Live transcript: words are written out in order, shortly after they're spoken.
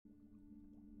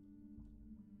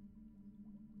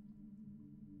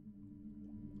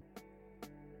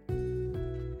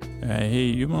Hey,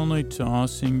 you only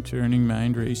tossing, turning,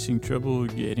 mind racing, trouble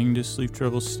getting to sleep,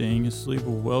 trouble staying asleep?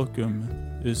 Well, welcome.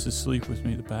 This is Sleep With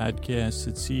Me, the podcast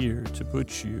that's here to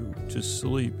put you to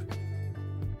sleep.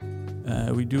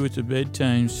 We do it a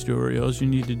bedtime story. All you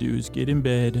need to do is get in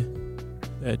bed,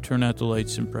 turn out the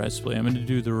lights and press play. I'm going to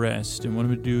do the rest. And what I'm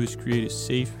going to do is create a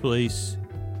safe place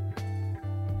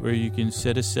where you can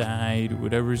set aside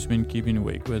whatever's been keeping you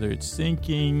awake, whether it's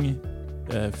thinking,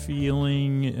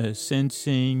 feeling,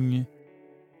 sensing,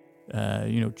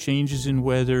 changes in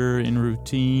weather, in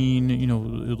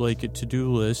routine, like a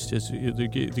to-do list. As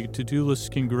the to-do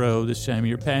list can grow this time,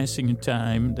 you're passing in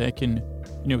time. That can,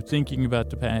 thinking about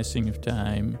the passing of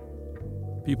time.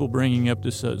 People bringing up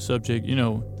the subject,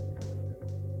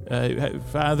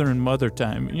 father and mother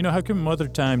time. How come mother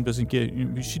time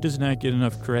she does not get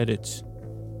enough credits?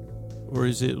 Or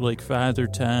is it like father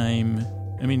time?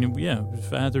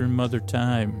 Father and mother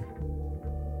time.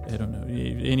 I don't know.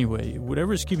 Anyway,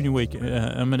 whatever's keeping you awake,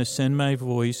 I'm going to send my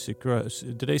voice across.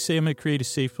 Did I say I'm going to create a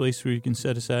safe place where you can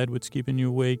set aside what's keeping you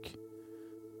awake?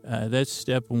 That's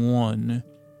step one.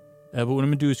 But what I'm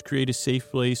going to do is create a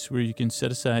safe place where you can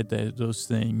set aside those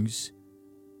things.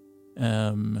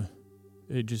 Internal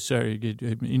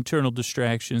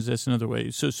distractions. That's another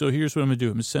way. So here's what I'm going to do.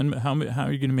 I'm going to send. How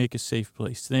are you going to make a safe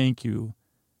place? Thank you.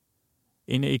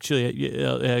 And actually,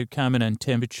 I'll comment on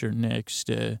temperature next.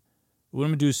 What I'm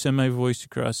going to do is send my voice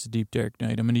across the deep, dark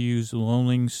night. I'm going to use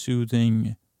lulling,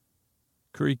 soothing,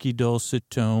 creaky, dulcet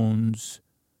tones,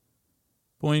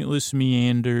 pointless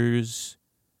meanders,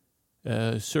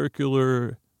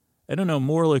 circular. I don't know,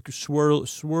 more like is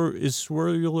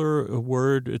swirlular a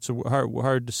word? It's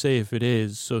hard to say if it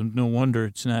is, so no wonder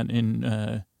it's not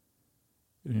in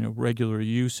regular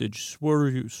usage.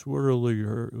 Swirlier.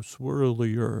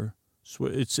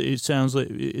 It sounds like,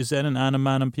 is that an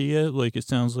onomatopoeia? Like it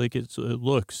sounds like it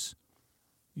looks.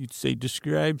 You'd say,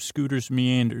 describe Scooter's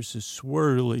meanders as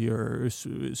swirlier.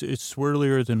 It's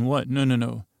swirlier than what?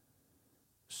 No.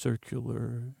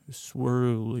 Circular,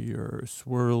 swirlular.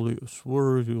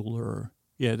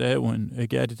 Yeah, that one. I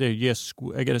got it there. Yes,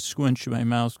 I got to squinch my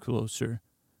mouth closer.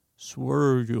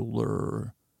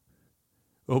 Swirlular.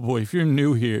 Oh boy, if you're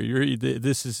new here, you're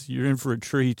in for a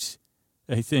treat.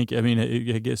 I think. I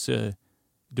guess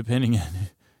depending on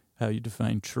how you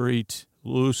define treat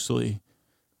loosely,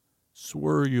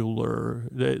 swirlular.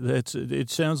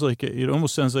 It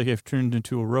almost sounds like I've turned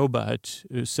into a robot,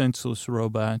 a senseless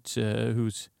robot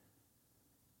who's.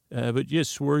 But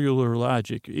yes, swirlular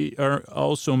logic.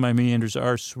 Also, my meanders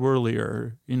are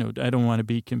swirlier. I don't want to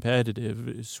be competitive.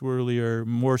 Swirlier,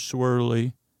 more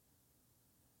swirly.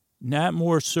 Not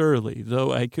more surly,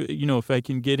 though. I could, if I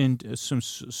can get into some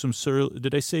surly.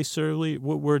 Did I say surly?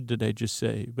 What word did I just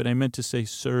say? But I meant to say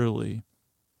surly.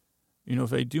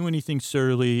 If I do anything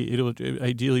surly, it'll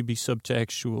ideally be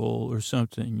subtextual or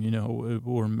something,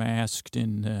 or masked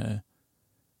in,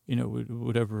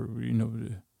 whatever,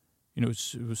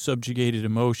 subjugated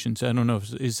emotions. I don't know.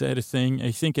 Is that a thing? I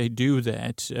think I do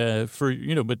that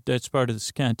but that's part of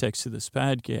the context of this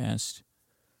podcast.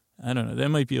 I don't know. That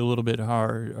might be a little bit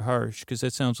harsh because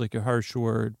that sounds like a harsh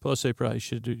word. Plus, I probably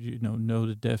should, know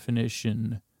the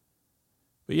definition.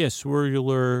 But yeah,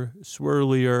 swirlier,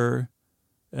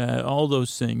 all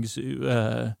those things.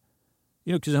 Because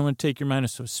I want to take your mind off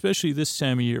stuff, especially this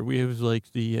time of year. We have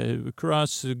like the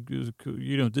across.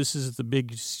 This is the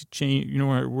big change.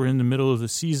 We're in the middle of the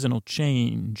seasonal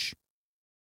change.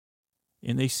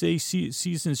 And they say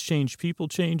seasons change, people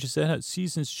change. Is that how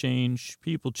seasons change,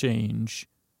 people change?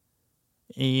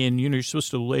 And, you're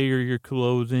supposed to layer your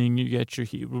clothing. You got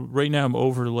right now I'm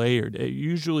over layered.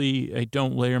 Usually I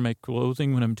don't layer my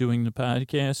clothing when I'm doing the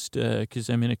podcast because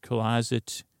I'm in a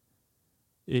closet.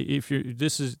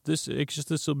 This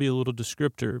will be a little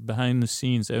descriptor behind the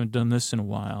scenes. I haven't done this in a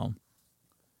while.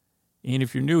 And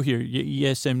if you're new here,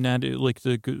 yes, I'm not like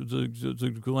the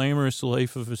glamorous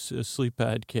life of a sleep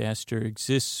podcaster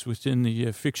exists within the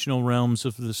fictional realms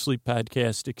of the sleep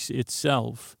podcast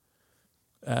itself.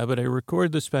 But I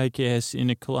record this podcast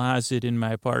in a closet in my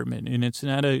apartment, and it's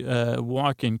not a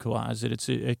walk-in closet.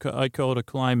 I call it a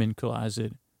climb-in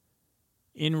closet.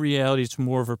 In reality, it's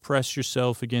more of a press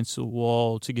yourself against the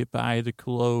wall to get by the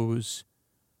clothes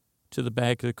to the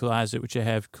back of the closet, which I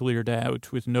have cleared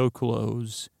out with no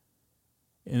clothes.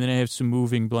 And then I have some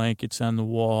moving blankets on the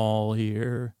wall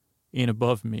here and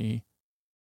above me.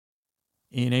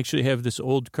 And actually have this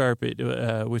old carpet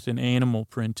with an animal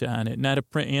print on it. Not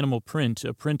animal print,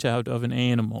 a printout of an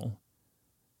animal.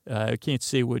 I can't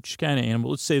say which kind of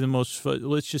animal. Let's say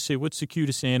let's just say, what's the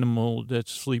cutest animal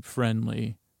that's sleep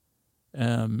friendly?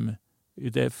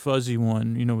 That fuzzy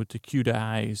one, with the cute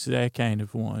eyes, that kind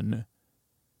of one.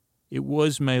 it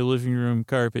was my living room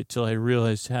carpet till I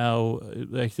realized how,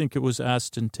 I think it was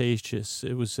ostentatious.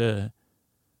 It was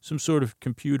some sort of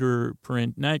computer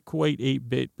print, not quite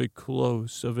 8-bit, but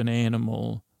close, of an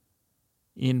animal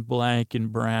in black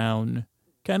and brown,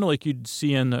 kind of like you'd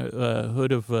see on the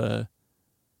hood of a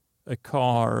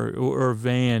car or a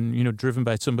van, driven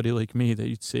by somebody like me, that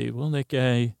you'd say, well, that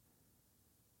guy,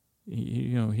 I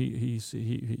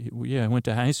went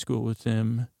to high school with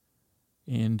him,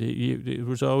 and it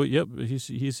was always, yep,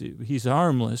 he's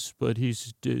harmless, but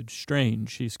he's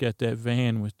strange. He's got that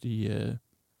van with the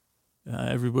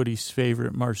everybody's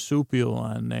favorite marsupial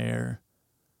on there.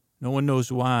 No one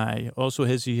knows why. Also,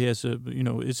 he has a,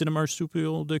 is it a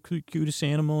marsupial the cutest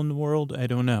animal in the world? I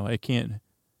don't know. I can't.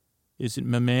 Is it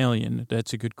mammalian?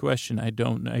 That's a good question. I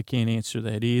can't answer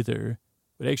that either.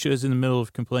 But actually, I was in the middle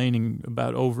of complaining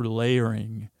about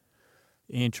overlayering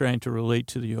and trying to relate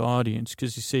to the audience,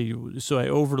 because you say, so I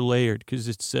overlayered because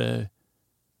it's,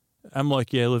 I'm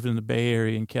lucky I live in the Bay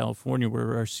Area in California,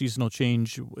 where our seasonal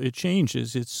it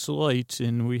changes. It's slight,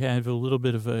 and we have a little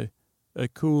bit of a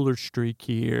cooler streak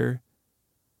here.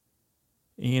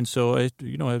 And so I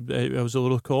was a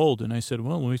little cold, and I said,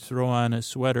 well, let me throw on a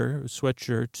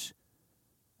sweatshirt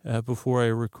before I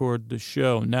record the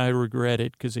show. Now I regret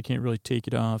it because I can't really take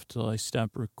it off till I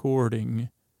stop recording.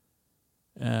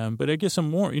 But I guess I'm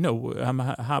more, I'm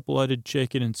a hot-blooded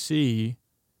chicken and sea.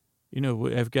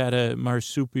 I've got a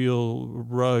marsupial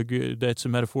rug that's a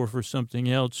metaphor for something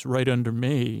else right under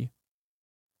me.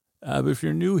 But if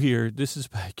you're new here, this is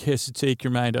podcast to take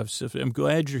your mind off stuff. I'm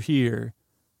glad you're here.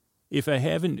 If I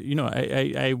haven't,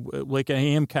 I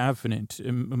am confident,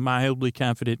 mildly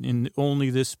confident in only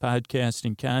this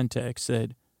podcasting context,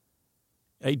 that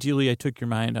ideally I took your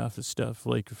mind off of stuff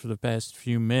like for the past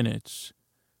few minutes.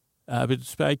 But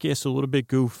this podcast is a little bit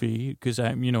goofy because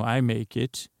I make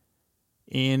it.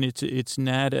 And it's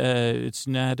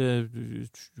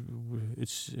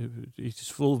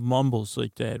full of mumbles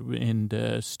like that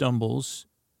and stumbles.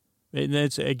 And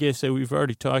that's, I guess we've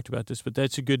already talked about this, but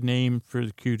that's a good name for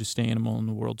the cutest animal in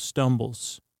the world,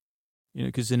 Stumbles.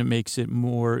 Because then it makes it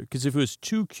more, because if it was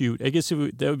too cute, I guess that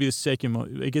would be the second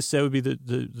one. I guess that would be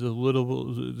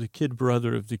the kid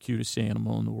brother of the cutest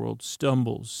animal in the world,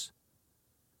 Stumbles.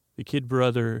 The kid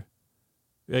brother.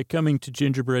 Coming to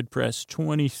Gingerbread Press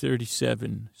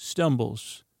 2037,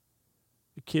 Stumbles.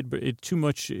 The kid, too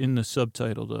much in the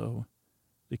subtitle though.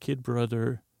 The kid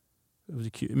brother of the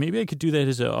cute. Maybe I could do that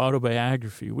as an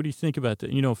autobiography. What do you think about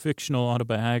that? Fictional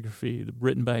autobiography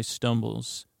written by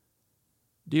Stumbles.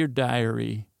 Dear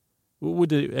Diary. What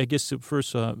would I guess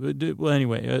first off? Well,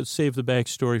 anyway, save the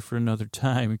backstory for another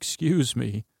time. Excuse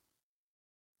me.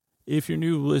 If you're a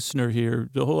new listener here,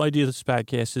 the whole idea of this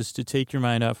podcast is to take your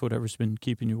mind off whatever's been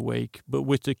keeping you awake, but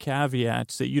with the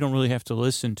caveats that you don't really have to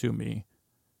listen to me.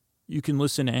 You can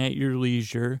listen at your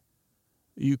leisure.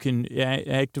 You can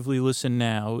actively listen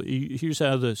now. Here's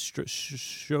how the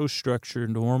show structure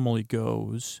normally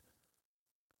goes.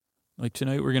 Like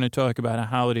tonight, we're going to talk about a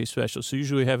holiday special. So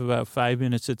usually we have about 5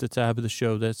 minutes at the top of the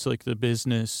show. That's like the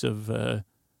business of,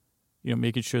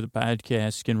 making sure the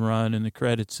podcast can run and the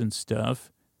credits and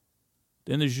stuff.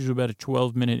 Then there's usually about a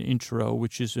 12-minute intro,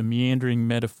 which is a meandering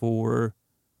metaphor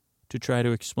to try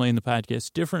to explain the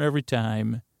podcast. Different every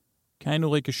time, kind of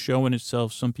like a show in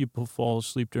itself. Some people fall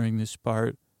asleep during this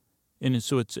part, and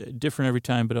so it's different every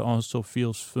time, but it also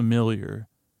feels familiar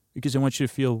because I want you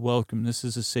to feel welcome. This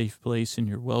is a safe place, and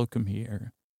you're welcome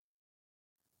here.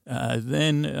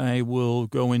 Then I will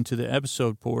go into the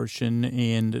episode portion,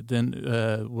 and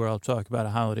then where I'll talk about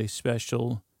a holiday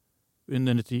special. And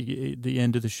then at the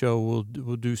end of the show,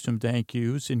 we'll do some thank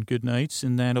yous and good nights,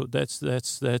 and that's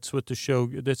what the show.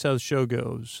 That's how the show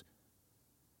goes.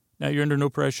 Now you're under no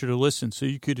pressure to listen, so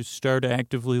you could start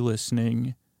actively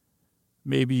listening.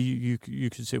 Maybe you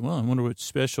could say, "Well, I wonder what's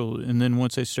special," and then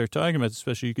once I start talking about the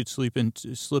special, you could slip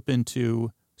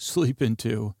into sleep with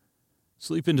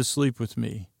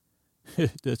me.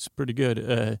 That's pretty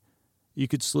good. You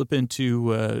could slip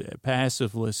into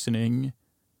passive listening.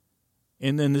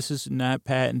 And then this is not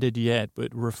patented yet,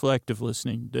 but reflective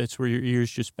listening. That's where your ears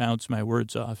just bounce my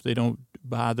words off. They don't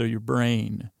bother your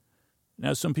brain.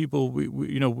 Now, some people,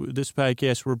 this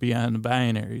podcast, we're beyond the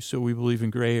binary, so we believe in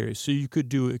gray areas. So you could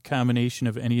do a combination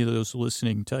of any of those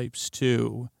listening types,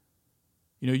 too.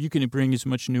 You can bring as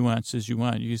much nuance as you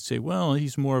want. You could say, well,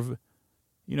 he's more of,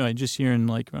 I just hearing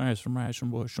like,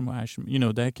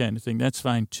 that kind of thing. That's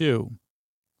fine, too.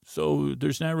 So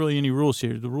there's not really any rules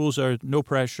here. The rules are no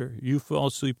pressure. You fall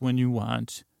asleep when you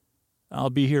want. I'll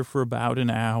be here for about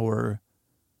an hour.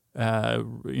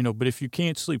 But if you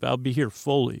can't sleep, I'll be here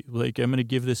fully. Like I'm going to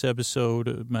give this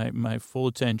episode my full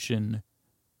attention.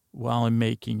 while I'm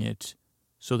making it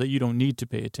so that you don't need to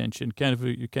pay attention. Kind of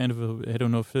a, I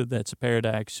don't know if that's a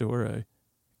paradox or a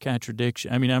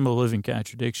contradiction. I mean, I'm a living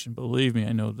contradiction. Believe me,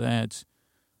 I know that.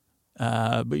 But,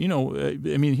 I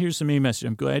mean, here's the main message.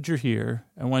 I'm glad you're here.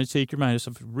 I want to take your mind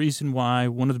off the reason why.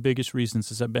 One of the biggest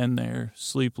reasons is I've been there,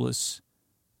 sleepless,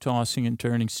 tossing and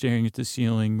turning, staring at the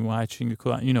ceiling, watching the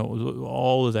clock,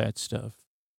 all of that stuff.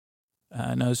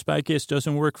 Now, this podcast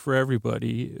doesn't work for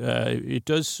everybody. It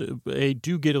does. I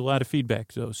do get a lot of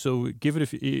feedback, though. So give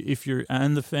it, if you're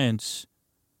on the fence,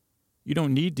 you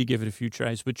don't need to give it a few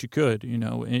tries, but you could,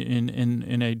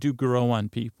 and I do grow on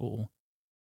people.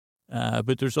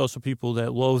 But there's also people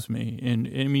that loathe me. And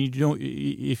I mean,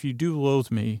 if you do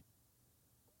loathe me,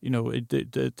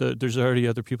 there's already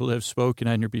other people that have spoken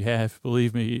on your behalf.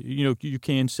 Believe me, you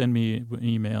can send me an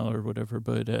email or whatever,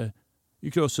 but you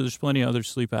can also, there's plenty of other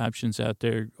sleep options out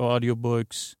there,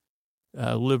 audiobooks,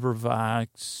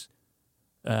 LibriVox,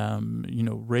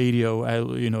 radio.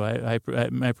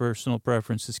 My personal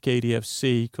preference is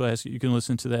KDFC classic. You can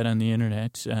listen to that on the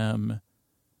internet. I'm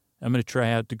going to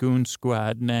try out the Goon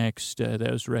Squad next. That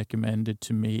was recommended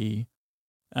to me.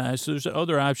 So there's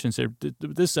other options there.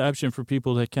 This option for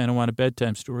people that kind of want a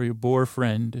bedtime story, a bore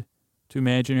friend to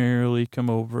imaginarily come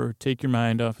over, take your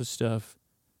mind off of stuff,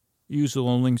 use the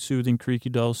lulling, soothing, creaky,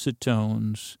 dulcet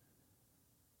tones,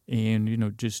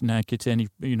 and, just not get to any,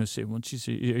 say, well, geez,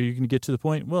 are you going to get to the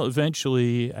point? Well,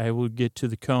 eventually I will get to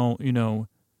the,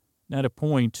 not a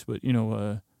point, but,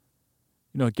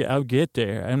 I'll get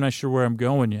there. I'm not sure where I'm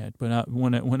going yet, but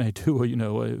when I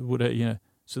do,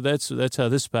 so that's how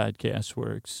this podcast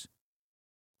works.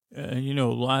 A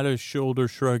lot of shoulder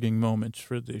shrugging moments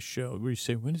for this show where you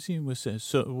say, when is he with this?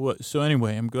 So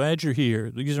anyway, I'm glad you're here.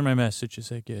 These are my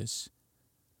messages, I guess.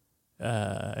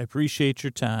 I appreciate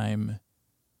your time,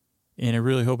 and I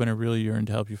really hope and I really yearn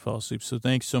to help you fall asleep. So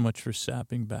thanks so much for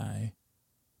stopping by,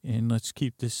 and let's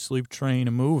keep this sleep train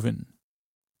a-moving.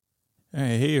 All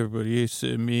right, hey everybody, it's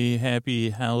me.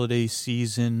 Happy holiday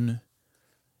season.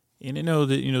 And I know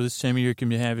that, this time of year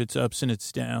can have its ups and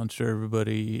its downs for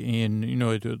everybody. And,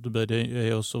 but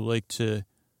I also like to,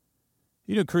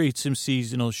 create some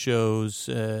seasonal shows.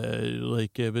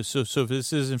 But so if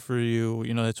this isn't for you,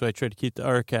 that's why I try to keep the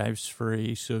archives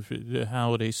free. So if the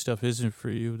holiday stuff isn't for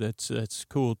you, that's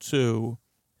cool too.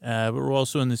 But we're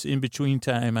also in this in-between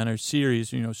time on our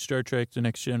series, Star Trek The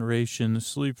Next Generation, the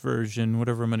sleep version,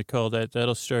 whatever I'm going to call that.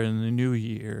 That'll start in the new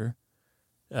year.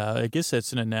 I guess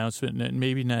that's an announcement, and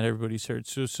maybe not everybody's heard.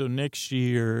 So next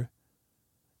year,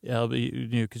 I'll be,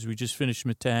 because we just finished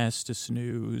Metastasis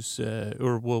News,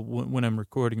 when I'm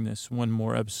recording this, one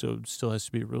more episode still has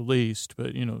to be released.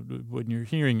 But, when you're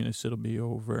hearing this, it'll be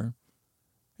over.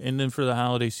 And then for the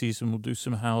holiday season, we'll do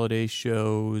some holiday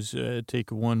shows,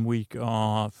 take 1 week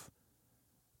off,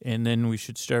 and then we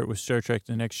should start with Star Trek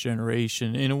The Next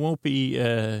Generation. And it won't be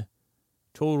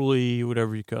totally,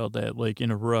 whatever you call that, like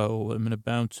in a row. I'm going to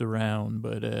bounce around,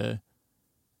 but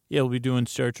we'll be doing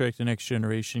Star Trek The Next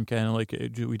Generation, kind of like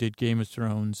we did Game of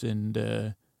Thrones, and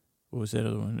what was that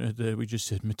other one that we just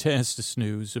did? Metastasis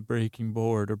News, a Breaking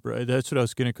Board, or that's what I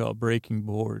was going to call Breaking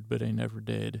Board, but I never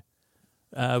did.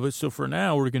 But so for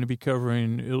now, we're going to be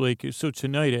covering, so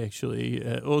tonight,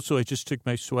 actually, also I just took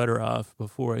my sweater off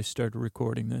before I started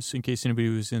recording this, in case anybody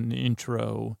was in the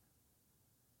intro.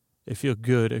 I feel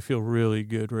good. I feel really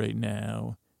good right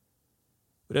now.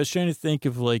 But I was trying to think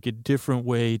of, a different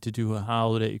way to do a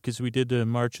holiday, because we did the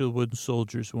March of the Wooden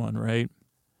Soldiers one, right?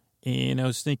 And I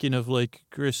was thinking of,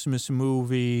 Christmas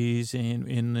movies and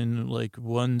then,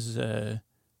 ones,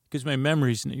 because my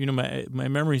memory's, my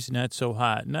memory's not so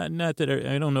hot. Not that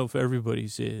I don't know if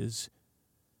everybody's is.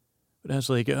 But I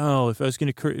was like, if I was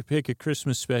going to pick a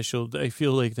Christmas special, I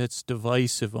feel like that's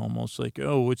divisive almost.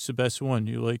 What's the best one?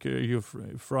 Are you a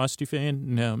Frosty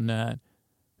fan? No, I'm not.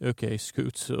 Okay,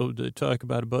 Scoot. So to talk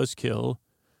about a buzzkill,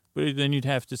 but then you'd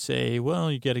have to say,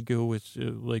 well, you got to go with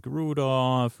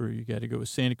Rudolph, or you got to go with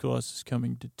Santa Claus is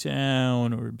Coming to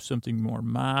Town, or something more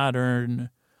modern.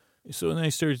 So then I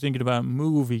started thinking about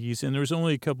movies, and there was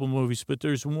only a couple movies, but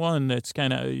there's one that's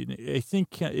kind of, I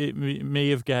think it may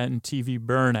have gotten TV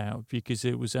burnout because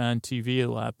it was on TV a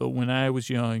lot. But when I was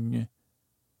young,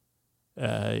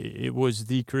 it was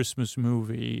the Christmas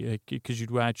movie because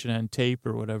you'd watch it on tape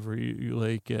or whatever, you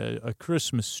A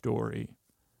Christmas Story.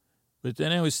 But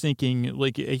then I was thinking,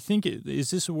 I think,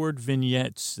 is this a word,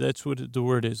 vignettes? That's what the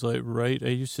word is, right? I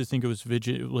used to think it was,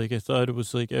 I thought it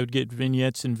was I would get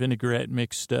vignettes and vinaigrette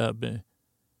mixed up. And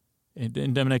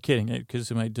I'm not kidding,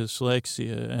 because of my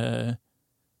dyslexia.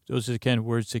 Those are the kind of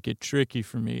words that get tricky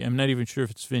for me. I'm not even sure if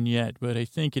it's vignette, but I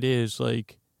think it is,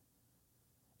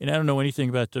 And I don't know anything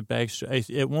about the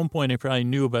backstory. At one point, I probably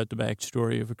knew about the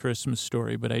backstory of A Christmas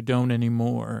Story, but I don't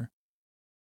anymore.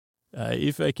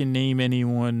 If I can name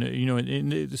anyone,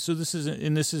 so this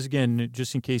is again,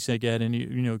 just in case I got any,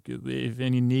 if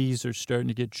any knees are starting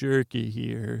to get jerky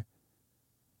here,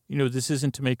 this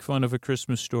isn't to make fun of A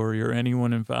Christmas Story or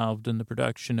anyone involved in the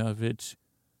production of it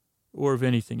or of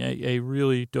anything. I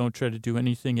really don't try to do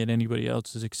anything at anybody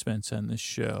else's expense on this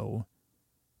show.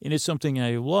 And it's something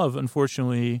I love.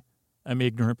 Unfortunately, I'm an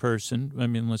ignorant person. I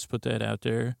mean, let's put that out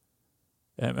there.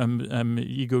 I'm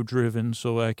ego-driven,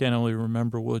 so I can only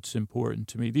remember what's important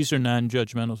to me. These are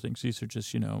non-judgmental things. These are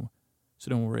just, so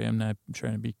don't worry, I'm not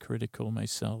trying to be critical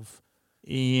myself.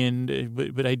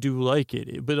 But I do like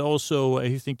it. But also,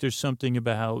 I think there's something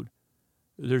about,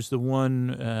 there's the one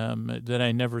that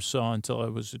I never saw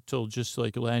until just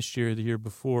like last year or the year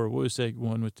before. What was that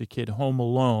one with the kid, Home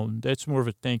Alone? That's more of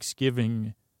a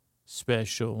Thanksgiving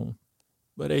special.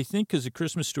 But I think because A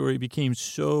Christmas Story became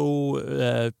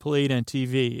so played on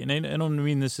TV, and I don't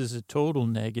mean this as a total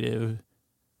negative,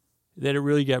 that it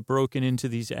really got broken into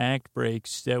these act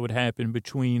breaks that would happen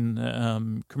between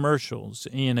commercials.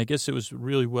 And I guess it was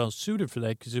really well suited for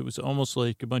that because it was almost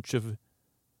like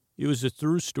it was a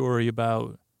through story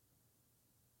about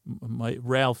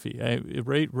Ralphie,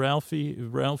 right?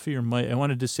 Ralphie or Mike? I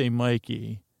wanted to say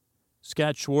Mikey.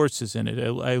 Scott Schwartz is in it.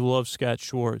 I love Scott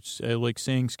Schwartz. I like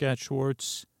saying Scott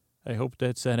Schwartz. I hope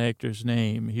that's that actor's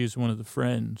name. He's one of the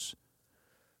friends.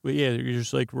 But yeah,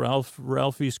 there's like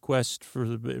Ralphie's quest for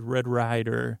the Red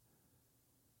Rider.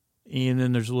 And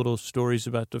then there's little stories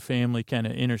about the family kind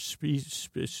of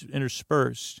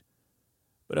interspersed.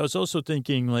 But I was also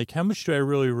thinking, like, how much do I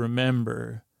really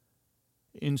remember?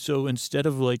 And so instead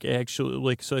of like actually,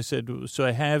 like, so I said, so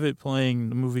I have it playing,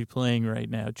 the movie playing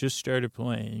right now, just started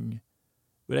playing.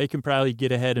 But I can probably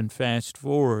get ahead and fast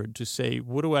forward to say,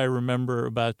 what do I remember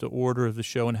about the order of the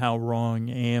show and how wrong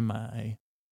am I?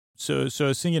 So I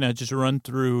was thinking I'd just run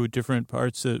through different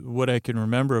parts of what I can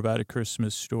remember about A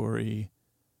Christmas Story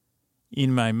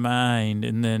in my mind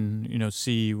and then,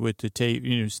 see what the tape,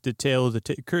 it's the tale of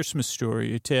the Christmas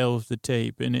Story, a tale of the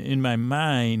tape. And in my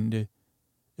mind,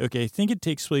 okay, I think it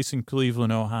takes place in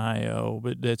Cleveland, Ohio,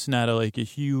 but that's not a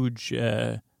huge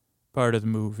part of the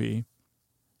movie.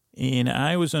 And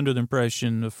I was under the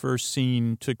impression the first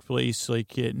scene took place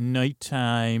like at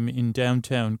nighttime in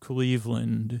downtown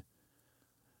Cleveland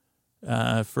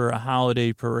for a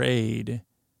holiday parade.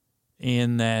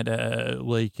 And that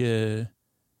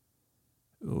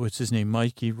what's his name?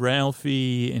 Mikey,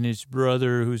 Ralphie, and his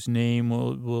brother, whose name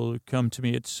will come to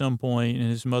me at some point, and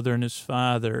his mother and his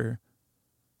father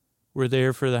were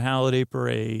there for the holiday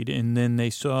parade, and then they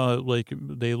saw,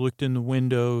 they looked in the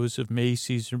windows of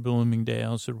Macy's or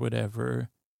Bloomingdale's or whatever,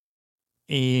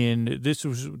 and this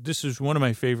was one of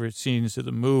my favorite scenes of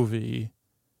the movie,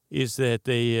 is that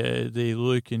they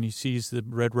look and he sees the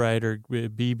Red Rider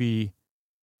BB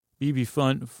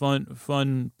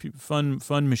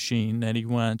fun machine that he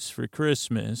wants for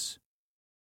Christmas.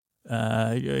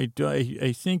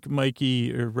 I think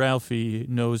Mikey or Ralphie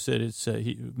knows that it's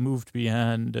he moved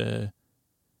beyond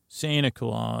Santa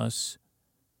Claus,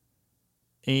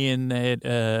 and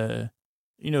that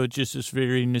just this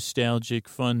very nostalgic,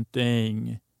 fun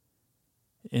thing.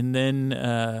 And then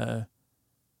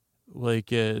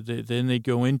then they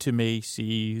go into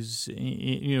Macy's,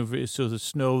 so the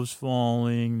snow's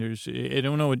falling. I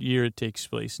don't know what year it takes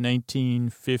place,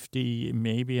 1950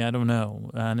 maybe, I don't know,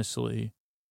 honestly.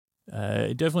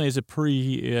 It definitely has a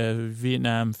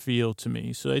pre-Vietnam feel to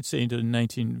me. So I'd say into the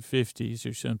 1950s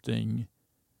or something.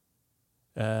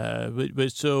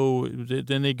 So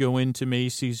then they go into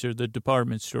Macy's or the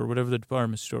department store, whatever the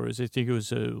department store is. I think it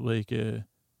was a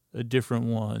different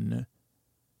one.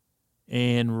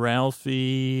 And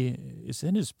Ralphie, is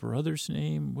that his brother's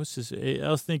name?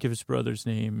 I'll think of his brother's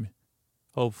name,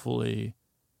 hopefully.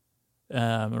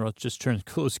 Or I'll just turn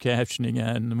closed captioning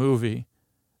on the movie.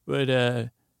 But,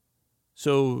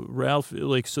 so Ralph,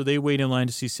 so they wait in line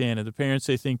to see Santa. The parents,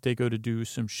 they think they go to do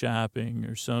some shopping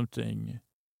or something.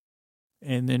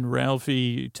 And then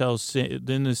Ralphie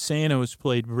then the Santa was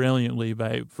played brilliantly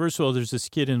by, first of all, there's this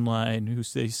kid in line who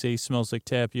they say smells like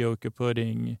tapioca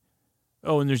pudding.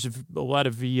 Oh, and there's a lot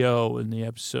of VO in the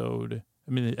episode.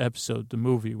 The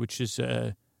movie, which is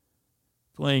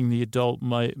playing the adult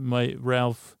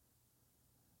Ralph,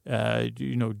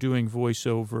 doing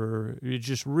voiceover. It's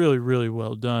just really, really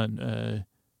well done.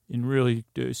 And really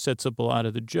sets up a lot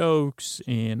of the jokes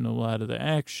and a lot of the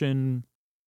action.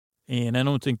 And I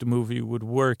don't think the movie would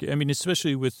work. I mean,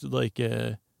 especially with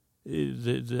the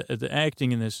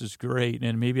acting in this is great.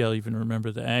 And maybe I'll even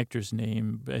remember the actor's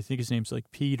name. I think his name's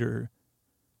Peter.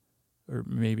 or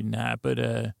maybe not, but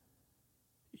that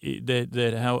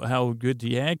how good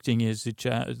the acting is,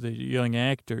 the young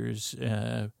actors,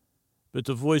 but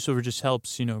the voiceover just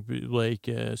helps,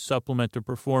 supplement their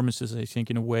performances. I think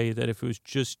in a way that if it was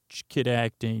just kid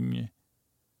acting,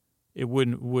 it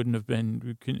wouldn't have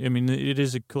been. I mean, it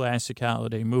is a classic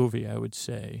holiday movie, I would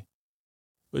say.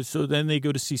 But so then they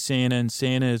go to see Santa, and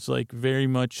Santa is like very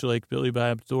much like Billy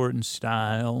Bob Thornton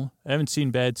style. I haven't seen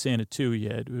Bad Santa 2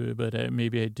 yet, but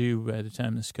maybe I do by the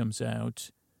time this comes out.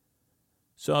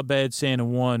 Saw Bad Santa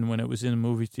 1 when it was in the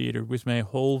movie theater with my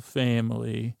whole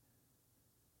family.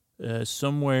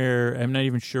 Somewhere, I'm not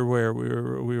even sure where,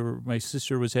 we were. My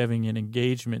sister was having an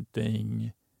engagement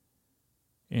thing,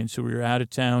 and so we were out of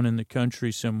town in the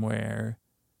country somewhere.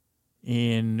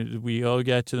 And we all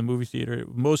got to the movie theater.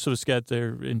 Most of us got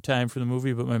there in time for the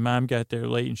movie, but my mom got there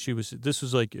late, and this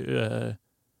was like, I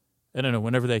don't know,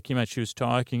 whenever that came out, she was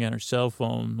talking on her cell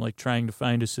phone, like trying to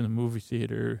find us in the movie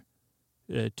theater.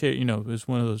 It was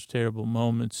one of those terrible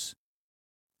moments.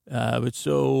 But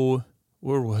so,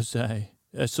 where was I?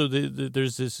 So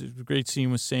there's this great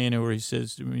scene with Santa where he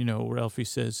says, Ralphie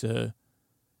says,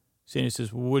 Santa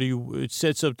says, it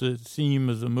sets up the theme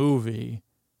of the movie,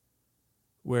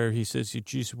 where he says,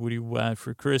 geez, what do you want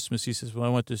for Christmas? He says, well, I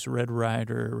want this Red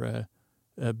Ryder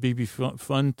BB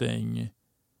fun thing.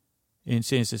 And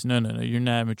Santa says, no, you're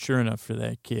not mature enough for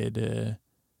that, kid.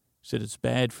 Said it's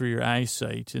bad for your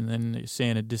eyesight. And then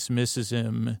Santa dismisses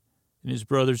him. And his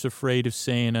brother's afraid of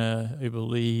Santa, I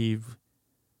believe.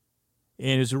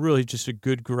 And it's really just a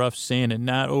good, gruff Santa,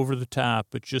 not over the top,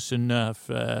 but just enough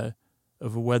of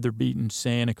a weather-beaten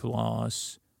Santa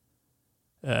Claus.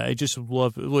 I just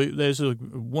love it. That's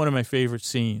one of my favorite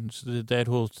scenes, that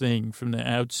whole thing, from the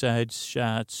outside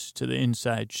shots to the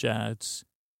inside shots,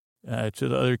 to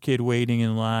the other kid waiting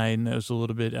in line. That was a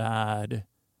little bit odd.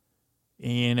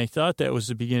 And I thought that was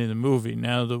the beginning of the movie.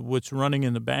 Now, what's running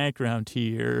in the background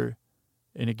here,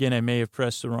 and again, I may have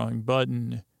pressed the wrong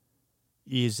button,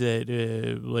 is that,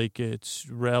 it's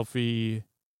Ralphie.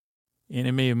 And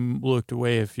I may have looked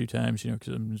away a few times,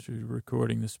 because I'm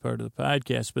recording this part of the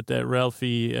podcast, but that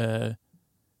Ralphie, is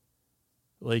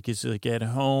at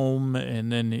home,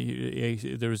 and then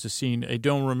there was a scene, I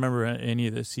don't remember any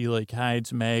of this. He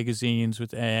hides magazines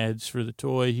with ads for the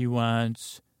toy he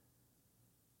wants.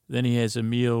 Then he has a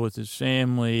meal with his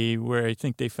family where I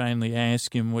think they finally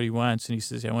ask him what he wants, and he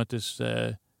says, I want this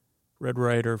Red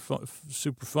Ryder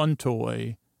super fun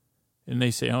toy. And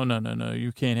they say, oh, no,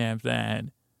 you can't have that.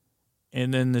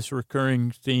 And then this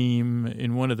recurring theme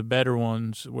in one of the better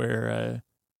ones where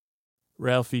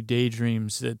Ralphie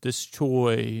daydreams that this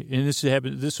toy, and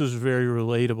this was very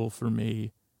relatable for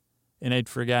me, and I'd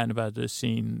forgotten about this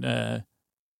scene.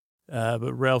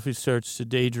 But Ralphie starts to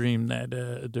daydream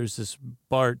that there's this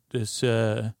Bart, this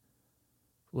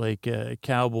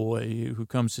cowboy who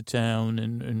comes to town,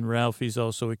 and Ralphie's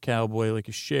also a cowboy, like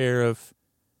a sheriff,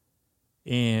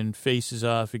 and faces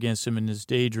off against him in his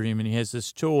daydream, and he has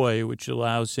this toy which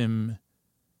allows him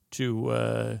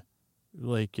to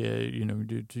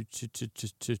to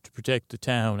protect the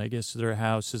town. I guess their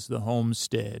house is the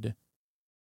homestead,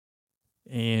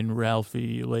 and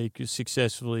Ralphie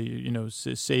successfully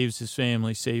saves his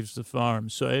family, saves the farm.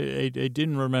 So I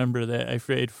didn't remember that.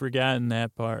 I'd forgotten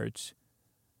that part.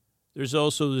 There's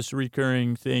also this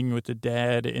recurring thing with the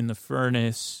dad in the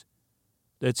furnace.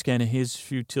 That's kind of his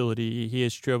futility. He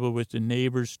has trouble with the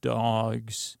neighbor's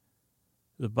dogs,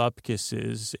 the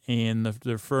Bupkises, and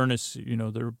their furnace,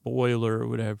 their boiler or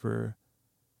whatever,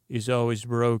 is always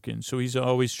broken. So he's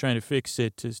always trying to fix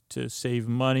it to save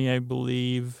money, I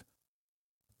believe,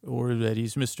 or that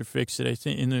he's Mr. Fix-It. I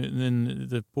think, and then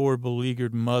the poor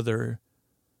beleaguered mother,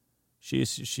 she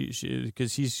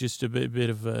because he's just a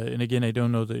bit of a, and again, I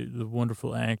don't know the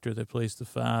wonderful actor that plays the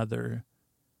father.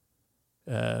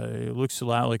 It looks a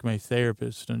lot like my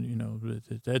therapist, and,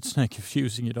 that's not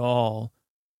confusing at all.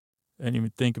 I didn't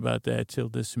even think about that till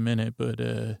this minute, but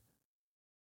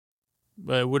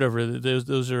whatever.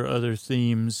 Those are other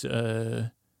themes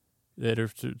that are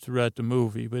throughout the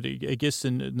movie. But I guess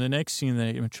in the next scene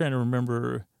that I'm trying to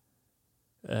remember,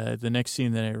 I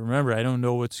don't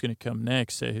know what's going to come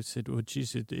next. I said, well,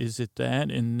 geez, is it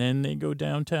that? And then they go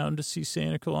downtown to see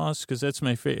Santa Claus? Because that's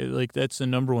my favorite. That's the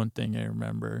number one thing I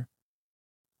remember.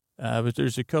 But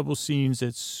there's a couple scenes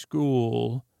at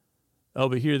school. Oh,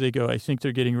 but here they go. I think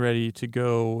they're getting ready to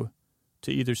go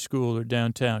to either school or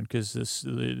downtown because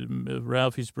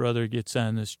Ralphie's brother gets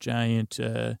on this giant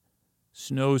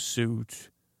snowsuit.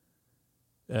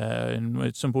 And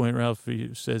at some point,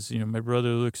 Ralphie says, my brother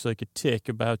looks like a tick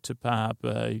about to pop.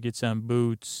 He gets on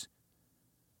boots.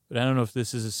 But I don't know if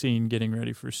this is a scene getting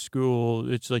ready for school.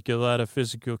 It's like a lot of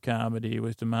physical comedy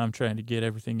with the mom trying to get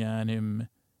everything on him.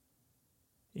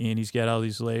 And he's got all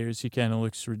these layers. He kind of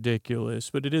looks ridiculous.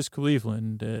 But it is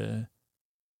Cleveland.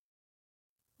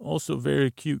 Also, very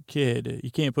cute kid. He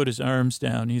can't put his arms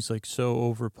down. He's like so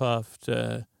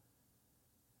overpuffed.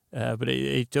 But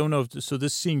I don't know. So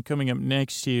this scene coming up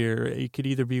next year, it could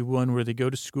either be one where they go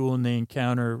to school and they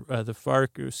encounter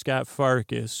Scott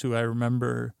Farkus, who I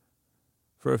remember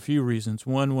for a few reasons.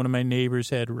 One of my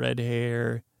neighbors had red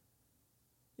hair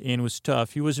and was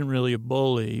tough. He wasn't really a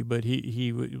bully, but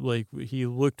he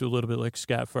looked a little bit like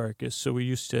Scott Farkus. So we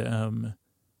used to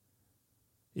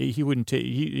he wouldn't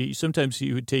take sometimes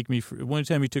he would take me for one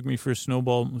time he took me for a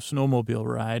snowmobile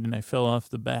ride and I fell off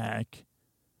the back.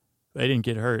 I didn't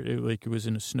get hurt. It was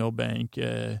in a snowbank.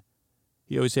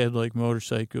 He always had like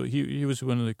motorcycle. He was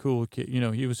one of the cool kids.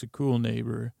 He was a cool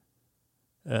neighbor.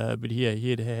 But yeah,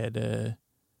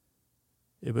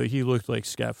 but he looked like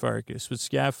Scott Farkus. But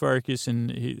Scott Farkus and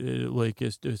like a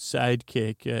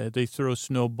sidekick, they throw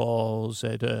snowballs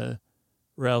at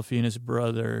Ralphie and his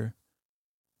brother,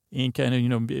 and kind of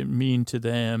mean to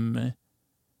them.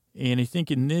 And I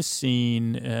think in this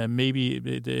scene, maybe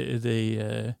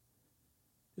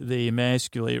they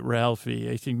emasculate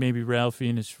Ralphie. I think maybe Ralphie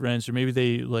and his friends, or maybe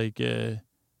they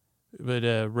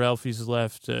Ralphie's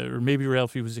left, or maybe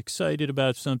Ralphie was excited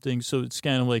about something. So it's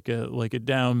kind of like a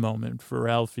down moment for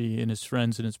Ralphie and his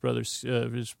friends and his brothers,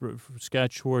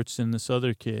 Scott Schwartz and this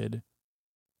other kid.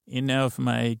 And now, if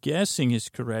my guessing is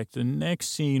correct, the next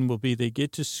scene will be they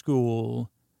get to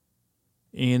school,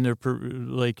 and they're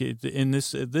like in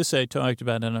this I talked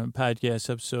about on a podcast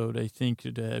episode. I think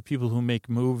people who make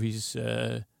movies.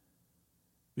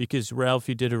 Because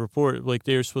Ralphie did a report, like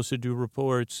they were supposed to do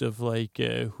reports of what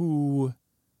do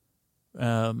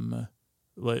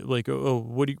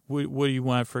you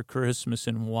want for Christmas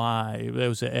and why? That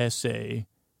was an essay,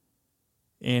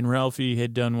 and Ralphie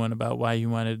had done one about why he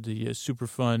wanted the super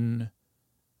fun,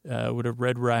 with a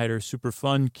Red Ryder super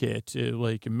fun kit,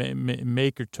 like a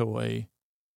maker toy,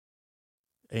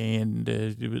 and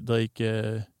it would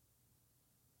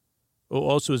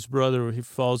also, his brother, he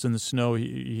falls in the snow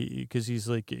because he's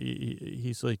like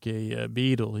a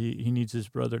beetle. He needs his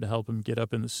brother to help him get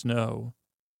up in the snow.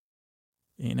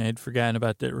 And I had forgotten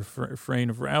about that refrain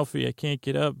of Ralphie, I can't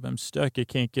get up. I'm stuck. I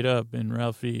can't get up. And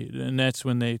Ralphie, and that's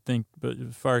when they think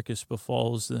Farkus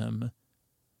befalls them.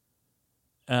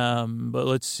 But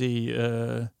let's see.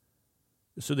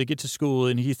 So they get to school,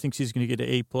 and he thinks he's going to get an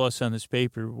A+ on this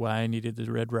paper. Why I needed the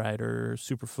Red Ryder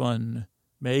super fun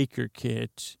maker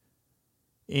kit.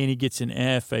 And he gets an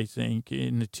F, I think.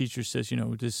 And the teacher says,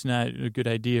 this is not a good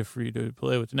idea for you to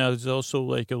play with. Now, there's also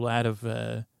like a lot of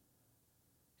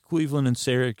Cleveland and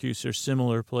Syracuse are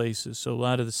similar places. So a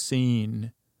lot of the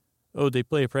scene, they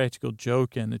play a practical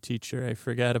joke on the teacher. I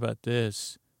forgot about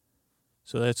this.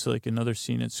 So that's like another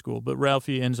scene at school. But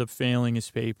Ralphie ends up failing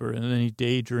his paper, and then he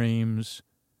daydreams,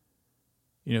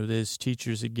 that his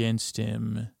teacher's against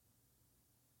him.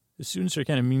 The students are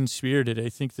kind of mean-spirited. I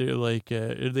think they're like,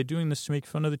 are they doing this to make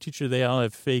fun of the teacher? They all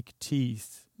have fake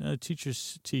teeth. The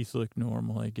teacher's teeth look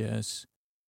normal, I guess.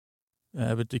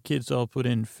 But the kids all put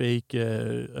in fake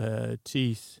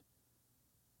teeth,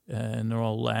 and they're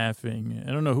all laughing.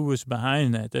 I don't know who was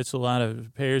behind that. That's a lot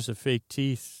of pairs of fake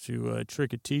teeth to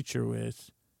trick a teacher with.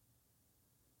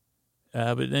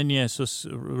 But then, so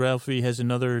Ralphie has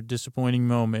another disappointing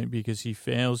moment because he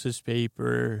fails his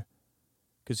paper,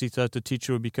 because he thought the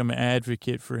teacher would become an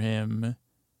advocate for him.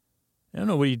 I don't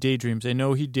know what he daydreams. I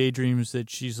know he daydreams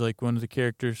that she's like one of the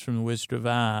characters from The Wizard of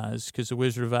Oz, because the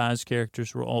Wizard of Oz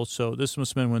characters were also, this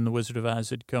must have been when The Wizard of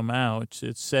Oz had come out.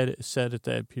 It's set at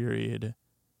that period.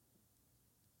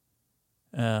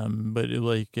 But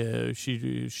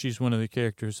she's one of the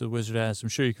characters of The Wizard of Oz. I'm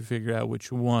sure you can figure out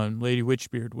which one. Lady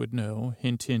Witchbeard would know.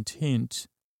 Hint, hint, hint.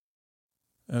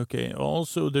 Okay,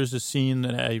 also there's a scene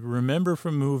that I remember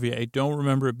from a movie. I don't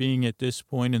remember it being at this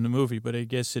point in the movie, but I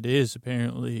guess it is,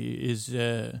 apparently,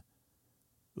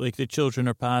 like the children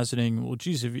are positing, well,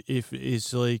 geez,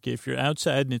 if you're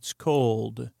outside and it's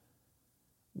cold,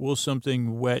 will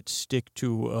something wet stick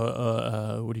to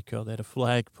a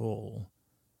flagpole?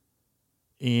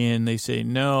 And they say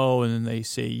no, and then they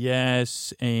say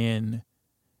yes, and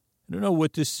I don't know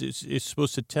what this is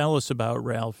supposed to tell us about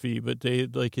Ralphie, but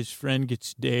his friend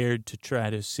gets dared to try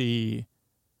to see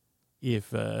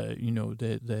if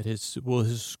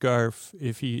his scarf,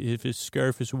 if his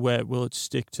scarf is wet, will it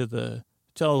stick to the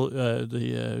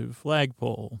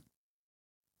flagpole?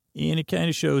 And it kind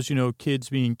of shows, kids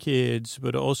being kids,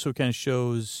 but also kind of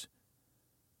shows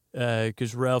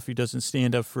because Ralphie doesn't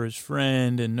stand up for his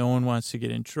friend, and no one wants to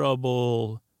get in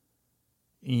trouble.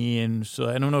 And so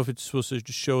I don't know if it's supposed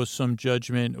to show us some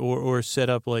judgment or set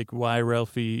up like why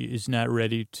Ralphie is not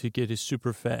ready to get his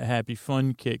super fat happy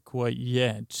fun kick quite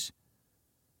yet.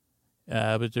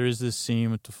 But there is this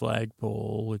scene with the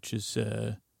flagpole, which is,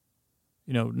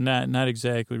 not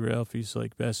exactly Ralphie's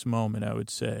like best moment, I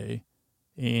would say.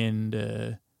 And,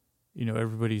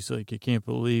 everybody's like, I can't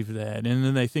believe that. And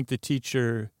then I think the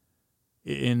teacher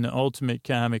in the ultimate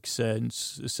comic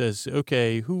sense says,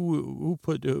 okay, who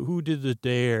did the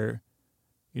dare?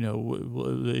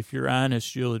 If you're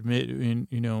honest, you'll admit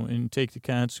and take the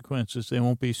consequences. They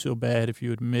won't be so bad if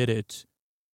you admit it.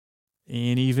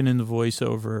 And even in the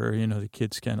voiceover, the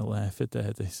kids kind of laugh at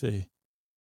that. They say,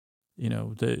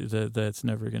 that's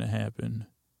never going to happen.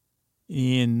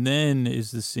 And then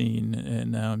is the scene,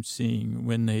 and now I'm seeing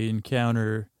when they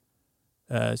encounter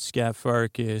Scott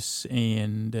Farkas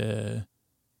and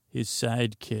his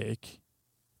sidekick.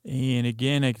 And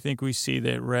again, I think we see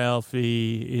that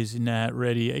Ralphie is not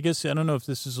ready. I guess I don't know if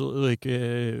this is like,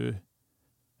 I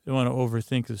don't want to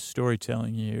overthink the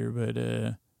storytelling here,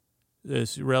 but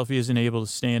Ralphie isn't able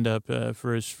to stand up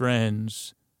for his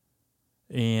friends.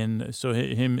 And so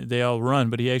they all run,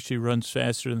 but he actually runs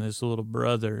faster than his little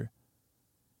brother.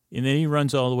 And then he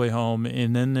runs all the way home.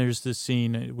 And then there's this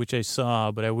scene, which I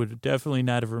saw, but I would definitely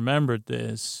not have remembered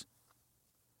this,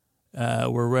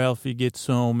 where Ralphie gets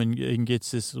home and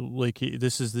gets this,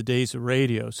 this is the days of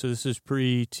radio. So this is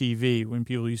pre-TV when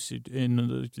people used to,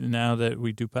 now that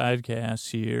we do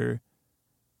podcasts here,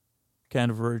 kind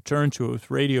of a return to it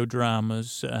with radio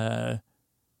dramas.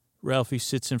 Ralphie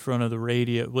sits in front of the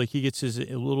radio, like he gets his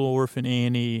little orphan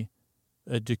Annie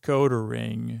a decoder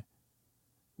ring,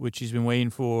 which he's been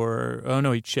waiting for. Oh,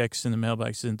 no, he checks in the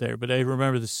mailbox, isn't there. But I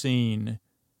remember the scene,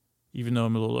 even though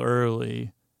I'm a little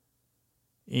early.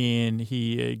 And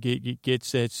he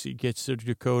gets the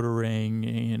decoder ring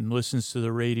and listens to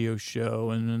the radio show.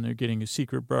 And then they're getting a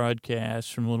secret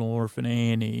broadcast from little orphan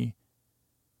Annie.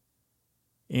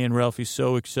 And Ralphie's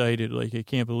so excited, like, I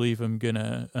can't believe I'm going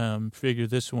to figure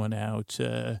this one out.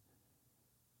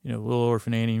 Little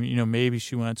orphan Annie, maybe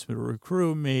she wants to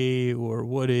recruit me, or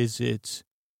what is it?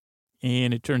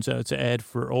 And it turns out it's an ad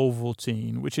for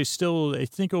Ovaltine, which I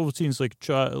think Ovaltine's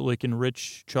like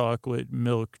enriched chocolate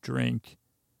milk drink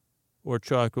or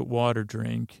chocolate water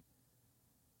drink.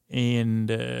 And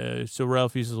so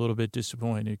Ralphie's a little bit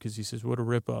disappointed because he says, what a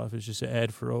ripoff. It's just an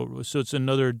ad for Ovaltine. So it's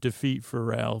another defeat for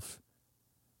Ralph.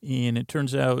 And it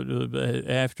turns out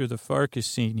after the Farkas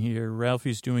scene here,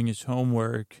 Ralphie's doing his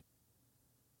homework.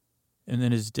 And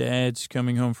then his dad's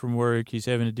coming home from work. He's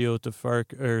having to deal with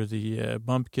the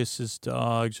Bumpkiss's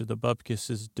dogs or the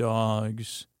Bupkiss's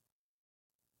dogs.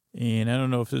 And I don't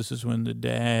know if this is when the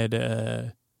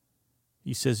dad,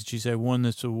 he says, geez, I won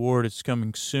this award. It's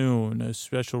coming soon. A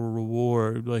special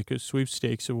reward, like a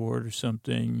sweepstakes award or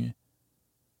something.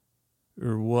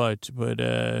 Or what. But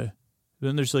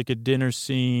then there's like a dinner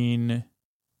scene.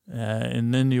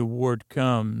 And then the award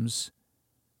comes.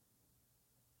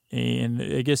 And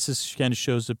I guess this kind of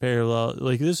shows the parallel.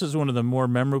 Like, this is one of the more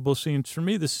memorable scenes. For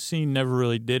me, this scene never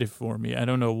really did it for me. I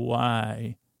don't know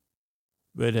why.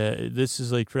 But this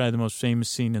is, like, probably the most famous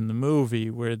scene in the movie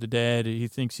where the dad, he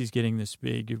thinks he's getting this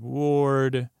big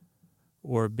award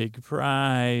or a big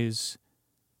prize.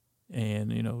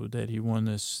 And, that he won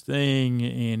this thing.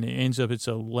 And it ends up it's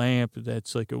a lamp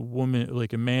that's like a woman,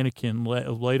 like a mannequin,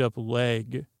 light-up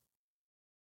leg.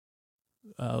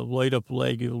 Light-up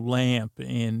leg lamp,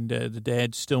 and the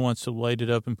dad still wants to light it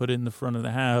up and put it in the front of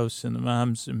the house, and the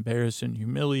mom's embarrassed and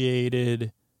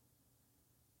humiliated,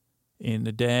 and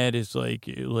the dad is like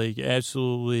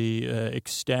absolutely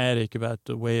ecstatic about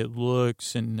the way it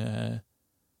looks and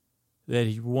that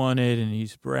he won it, and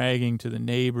he's bragging to the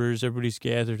neighbors. Everybody's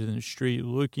gathered in the street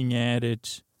looking at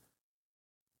it,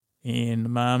 and the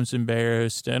mom's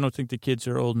embarrassed. I don't think the kids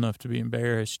are old enough to be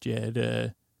embarrassed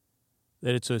yet.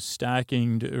 That it's a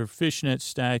stockinged or fishnet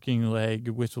stocking leg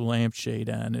with a lampshade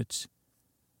on it.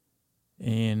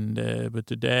 And, but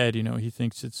the dad, he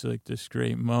thinks it's like this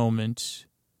great moment.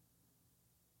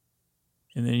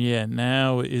 And then,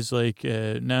 now is like,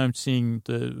 now I'm seeing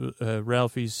the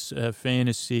Ralphie's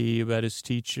fantasy about his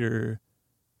teacher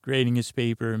grading his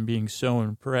paper and being so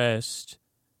impressed.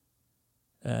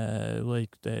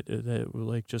 Like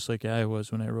just like I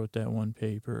was when I wrote that one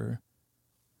paper.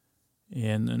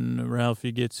 And then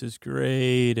Ralphie gets his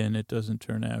grade, and it doesn't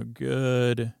turn out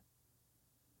good.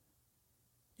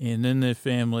 And then the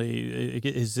family,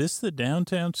 is this the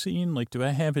downtown scene? Like, do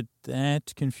I have it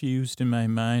that confused in my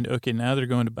mind? Okay, now they're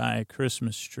going to buy a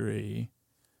Christmas tree.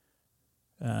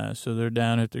 So they're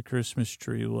down at the Christmas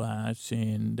tree lot,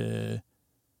 and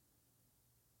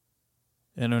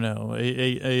I don't know.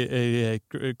 A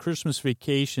Christmas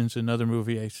Vacation's another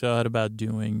movie I thought about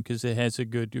doing because it has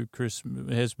it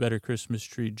has better Christmas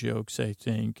tree jokes, I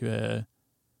think. But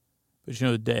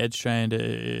the dad's trying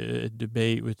to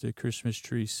debate with the Christmas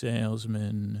tree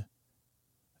salesman.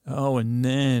 Oh, and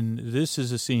then this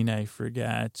is a scene I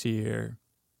forgot here.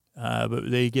 But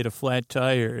they get a flat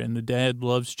tire, and the dad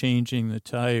loves changing the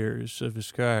tires of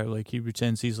his car. Like he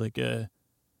pretends he's like a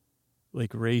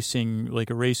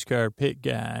race car pit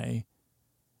guy.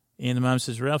 And the mom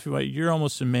says, Ralphie, you're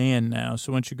almost a man now,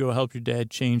 so why don't you go help your dad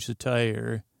change the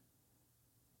tire?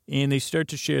 And they start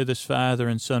to share this father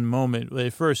and son moment.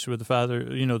 At first, with the father,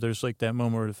 there's like that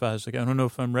moment where the father's like, I don't know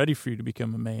if I'm ready for you to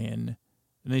become a man.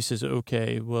 And he says,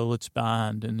 okay, well, let's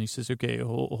bond. And he says, okay,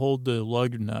 hold the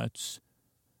lug nuts.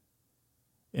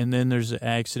 And then there's an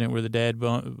accident where the dad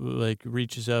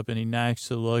reaches up and he knocks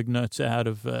the lug nuts out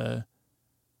of the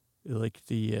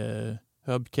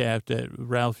hubcap that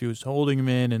Ralphie was holding him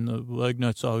in, and the lug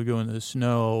nuts all go into the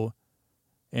snow.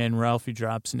 And Ralphie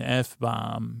drops an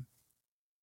F-bomb,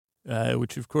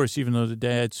 which, of course, even though the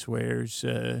dad swears,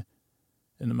 and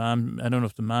the mom, I don't know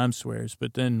if the mom swears,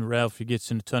 but then Ralphie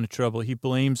gets in a ton of trouble. He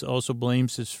also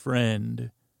blames his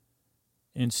friend.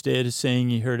 Instead of saying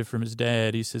he heard it from his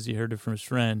dad, he says he heard it from his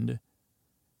friend.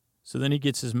 So then he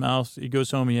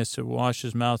goes home, he has to wash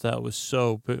his mouth out with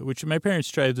soap, which my parents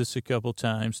tried this a couple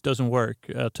times. Doesn't work,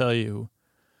 I'll tell you.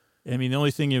 I mean, the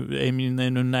only thing,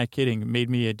 I'm not kidding, it made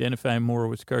me identify more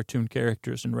with cartoon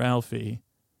characters and Ralphie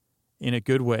in a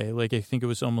good way. Like, I think it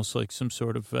was almost like some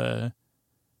sort of, I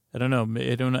don't know,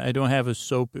 I don't have a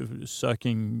soap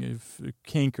sucking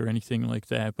kink or anything like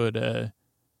that, but I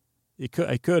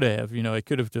could have, I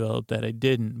could have developed that. I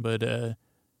didn't, but, so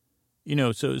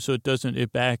it doesn't,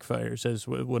 it backfires, as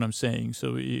what I'm saying.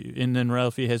 So, and then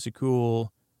Ralphie has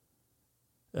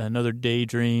another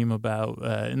daydream about,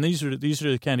 and these are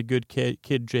the kind of good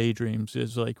kid daydreams.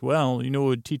 It's like, well, what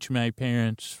would teach my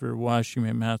parents for washing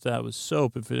my mouth out with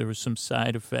soap if there was some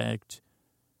side effect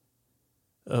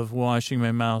of washing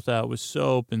my mouth out with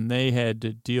soap, and they had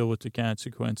to deal with the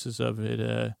consequences of it,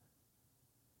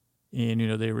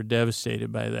 and, they were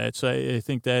devastated by that. So I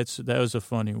think that was a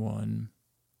funny one.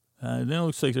 Then it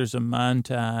looks like there's a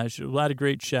montage, a lot of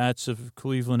great shots of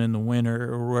Cleveland in the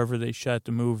winter or wherever they shot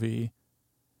the movie.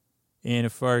 And a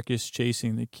Farkas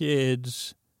chasing the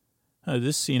kids.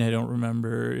 This scene I don't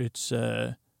remember. It's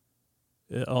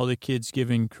all the kids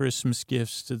giving Christmas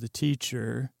gifts to the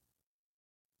teacher.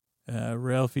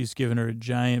 Ralphie's giving her a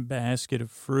giant basket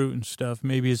of fruit and stuff,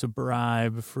 maybe as a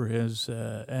bribe for his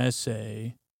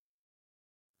essay.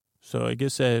 So I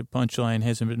guess that punchline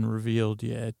hasn't been revealed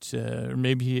yet. Or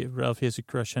maybe Ralphie has a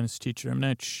crush on his teacher. I'm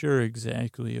not sure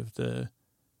exactly that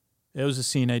was a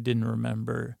scene I didn't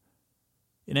remember.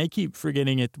 And I keep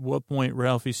forgetting at what point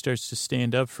Ralphie starts to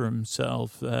stand up for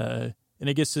himself. And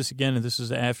I guess this is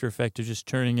the after effect of just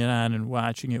turning it on and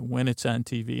watching it when it's on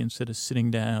TV instead of sitting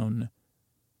down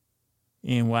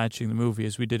and watching the movie,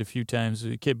 as we did a few times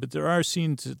as a kid. But there are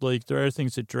scenes, there are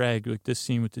things that drag, like this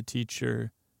scene with the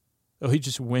teacher. Oh, he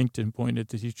just winked and pointed at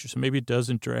the teacher, so maybe it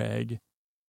doesn't drag.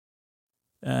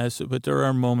 But there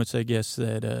are moments, I guess,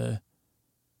 that... and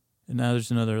now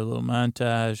there's another little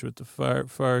montage with the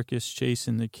Farkas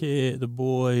chasing the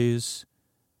boys.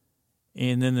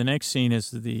 And then the next scene is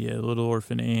the Little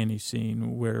Orphan Annie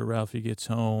scene where Ralphie gets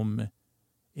home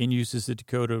and uses the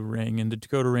Dakota ring. And the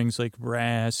Dakota ring's like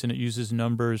brass, and it uses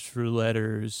numbers for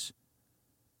letters.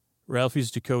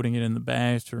 Ralphie's decoding it in the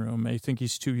bathroom. I think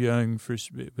he's too young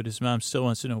but his mom still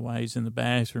wants to know why he's in the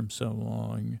bathroom so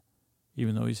long,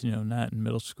 even though he's, not in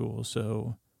middle school.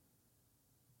 So,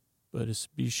 but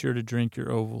be sure to drink your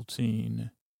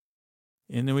Ovaltine.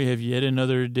 And then we have yet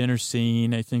another dinner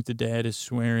scene. I think the dad is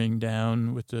swearing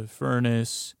down with the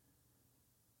furnace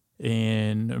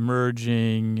and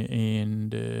emerging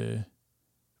and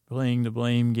playing the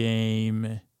blame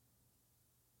game.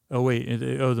 Oh, wait.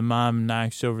 The mom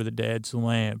knocks over the dad's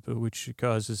lamp, which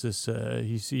causes this.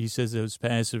 He says it was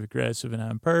passive-aggressive and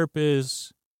on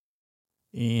purpose.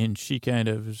 And she kind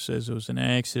of says it was an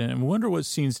accident. I wonder what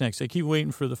scene's next. I keep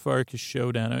waiting for the Farkas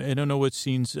showdown. I don't know what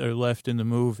scenes are left in the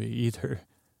movie either.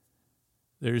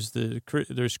 There's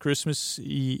Christmas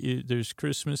Eve. There's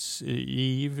Christmas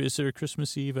Eve. Is there a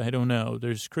Christmas Eve? I don't know.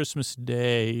 There's Christmas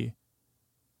Day,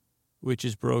 which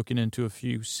is broken into a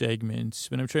few segments.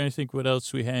 But I'm trying to think what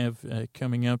else we have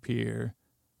coming up here.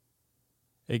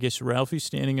 I guess Ralphie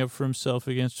standing up for himself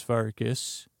against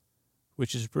Farkas,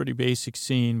 which is a pretty basic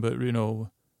scene, but,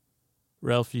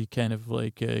 Ralphie kind of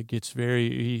gets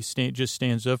just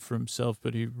stands up for himself,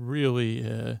 but he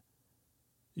really,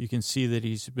 you can see that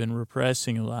he's been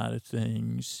repressing a lot of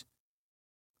things.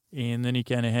 And then he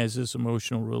kind of has this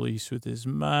emotional release with his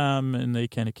mom, and they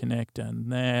kind of connect on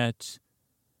that.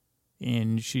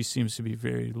 And she seems to be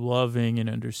very loving and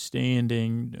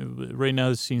understanding. Right now,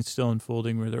 the scene's still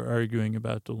unfolding where they're arguing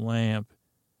about the lamp.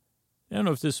 I don't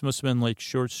know if this must have been like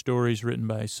short stories written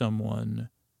by someone.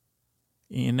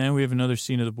 And now we have another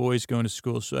scene of the boys going to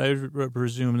school. So I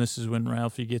presume this is when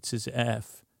Ralphie gets his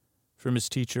F from his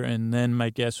teacher. And then my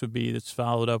guess would be it's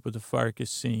followed up with the Farkas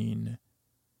scene.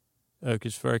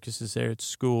 Because Farkas is there at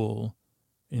school,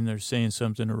 and they're saying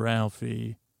something to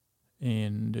Ralphie.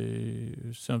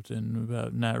 And something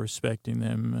about not respecting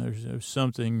them, or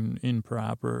something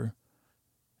improper.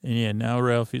 And yeah, now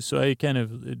Ralphie, so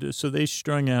they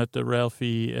strung out the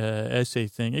Ralphie essay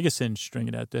thing. I guess I didn't string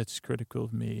it out, that's critical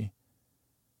of me,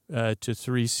 to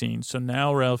 3 scenes. So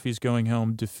now Ralphie's going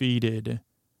home defeated,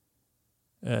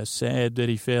 sad that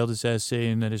he failed his essay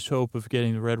and that his hope of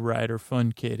getting the Red Ryder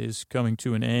Fun Kit is coming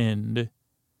to an end.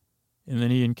 And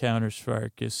then he encounters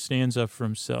Farkas, stands up for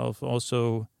himself,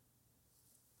 also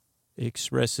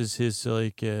expresses his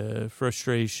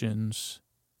frustrations,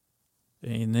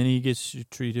 and then he gets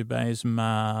treated by his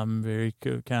mom, very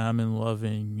calm and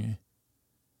loving,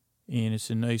 and it's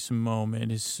a nice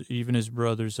moment. Even his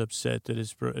brother's upset that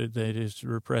his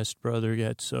repressed brother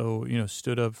got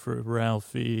stood up for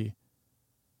Ralphie.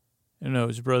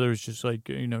 His brother was just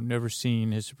never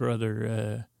seen his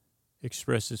brother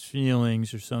express his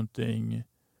feelings or something.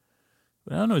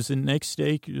 But I don't know, is the next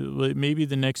day, maybe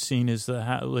the next scene is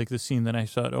the scene that I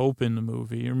thought opened the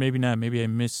movie, or maybe not, maybe I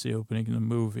missed the opening of the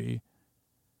movie.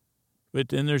 But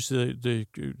then there's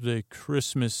the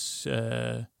Christmas,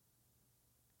 that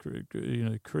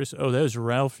was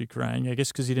Ralphie crying, I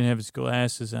guess because he didn't have his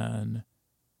glasses on.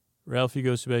 Ralphie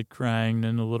goes to bed crying,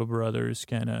 then the little brother is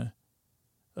kind of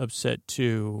upset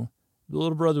too. The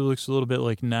little brother looks a little bit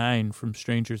like Nine from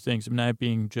Stranger Things. I'm not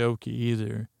being jokey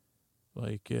either.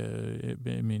 I think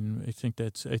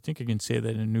I can say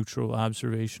that in a neutral,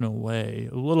 observational way.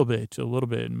 A little bit. I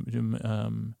don't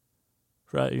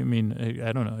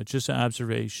know. It's just an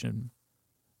observation.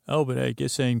 Oh, but I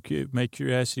guess my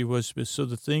curiosity was, so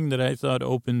the thing that I thought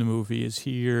opened the movie is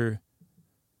here,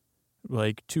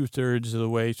 2/3 of the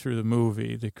way through the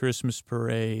movie. The Christmas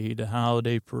parade, the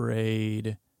holiday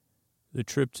parade, the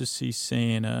trip to see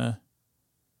Santa,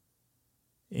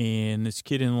 and this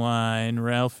kid in line.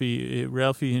 Ralphie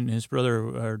and his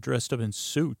brother are dressed up in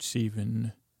suits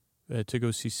even to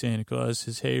go see Santa Claus.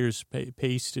 His hair's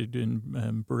pasted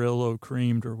and Brillo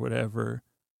creamed or whatever.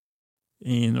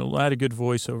 And a lot of good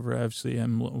voiceover. Obviously,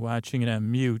 I'm watching it on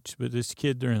mute, but this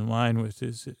kid they're in line with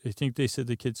I think they said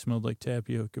the kid smelled like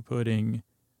tapioca pudding.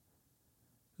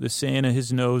 The Santa,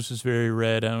 his nose is very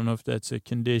red. I don't know if that's a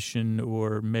condition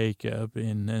or makeup.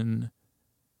 And then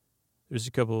there's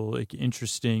a couple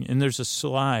interesting, and there's a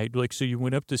slide. So you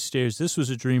went up the stairs. This was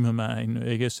a dream of mine,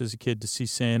 I guess, as a kid, to see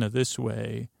Santa this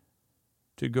way,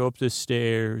 to go up the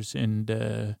stairs and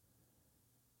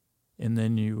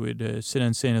then you would sit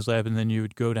on Santa's lap, and then you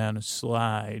would go down a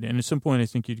slide. And at some point, I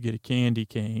think you'd get a candy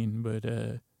cane, but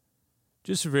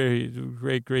just a very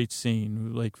great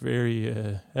scene. I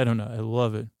don't know, I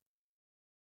love it.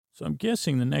 So I'm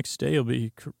guessing the next day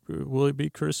will it be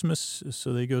Christmas?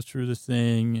 So they go through the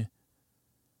thing.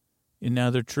 And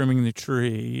now they're trimming the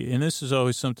tree, and this is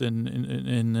always something.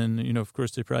 And then of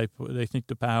course, they think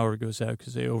the power goes out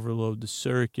because they overload the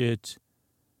circuit.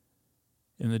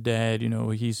 And the dad,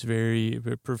 he's very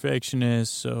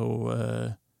perfectionist,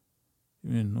 so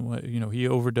he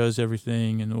overdoes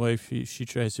everything. And the wife, she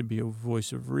tries to be a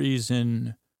voice of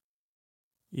reason.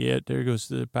 Yet there goes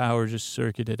the power just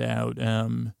circuited out.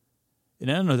 And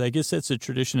I don't know, I guess that's a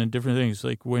tradition in different things.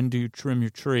 Like, when do you trim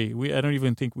your tree? I don't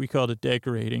even think we called it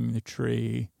decorating the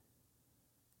tree.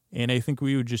 And I think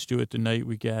we would just do it the night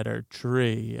we got our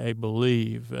tree, I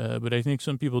believe. But I think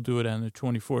some people do it on the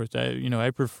 24th. I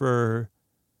prefer,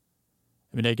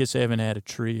 I guess I haven't had a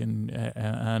tree in,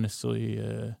 honestly,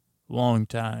 a long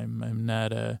time. I'm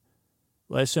not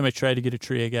last time I tried to get a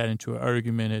tree, I got into an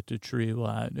argument at the tree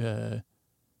lot,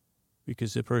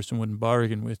 because the person wouldn't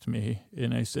bargain with me.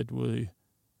 And I said, well,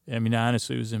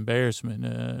 honestly, it was embarrassment.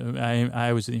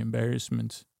 I was the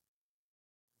embarrassment.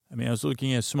 I was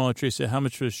looking at a small tree. I said, how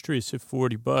much for this tree? He said,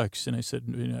 $40. And I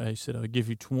said, I'll give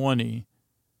you 20. And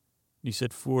he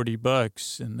said,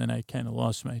 $40. And then I kind of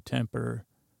lost my temper.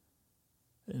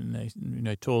 And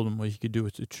I told him what he could do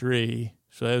with the tree.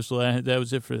 So that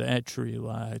was it for that tree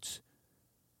lot.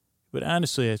 But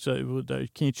honestly, I thought,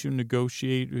 can't you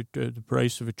negotiate the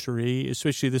price of a tree?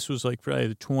 Especially this was probably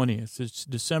the 20th. It's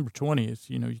December 20th.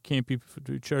 You can't be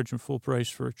charging full price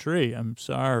for a tree. I'm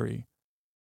sorry.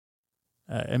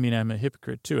 I'm a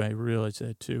hypocrite too. I realize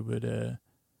that too. But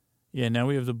Yeah, now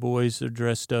we have the boys. They're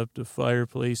dressed up. The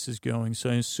fireplace is going. So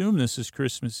I assume this is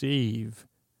Christmas Eve.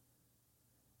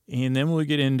 And then we'll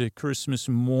get into Christmas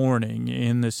morning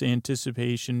in this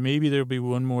anticipation. Maybe there'll be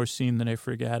one more scene that I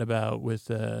forgot about with,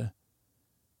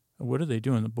 what are they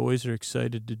doing? The boys are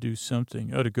excited to do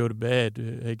something. Oh, to go to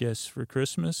bed, I guess, for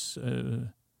Christmas.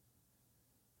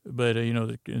 But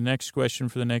the next question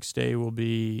for the next day will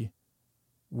be,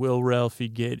 will Ralphie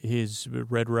get his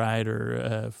Red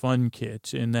Ryder fun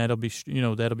kit? And that'll be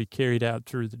carried out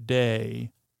through the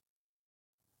day.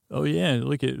 Oh, yeah,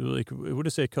 look at, what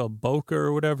is that called? Bokeh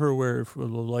or whatever, where the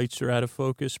lights are out of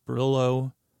focus,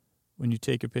 Brillo, when you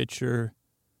take a picture.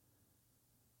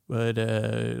 But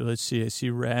let's see, I see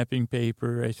wrapping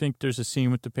paper. I think there's a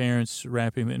scene with the parents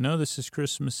wrapping. No, this is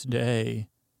Christmas Day.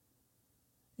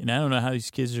 And I don't know how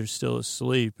these kids are still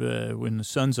asleep when the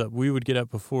sun's up. We would get up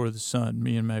before the sun,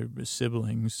 me and my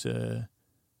siblings.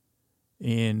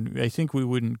 And I think we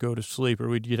wouldn't go to sleep, or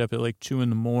we'd get up at like 2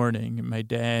 a.m. And my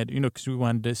dad, because we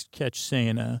wanted to catch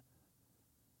Santa.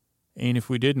 And if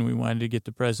we didn't, we wanted to get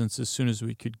the presents as soon as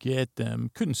we could get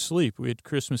them. Couldn't sleep. We had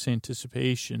Christmas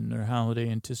anticipation or holiday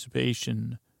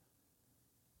anticipation.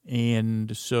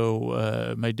 And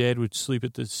so my dad would sleep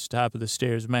at the top of the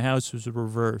stairs. My house was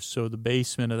reversed, so the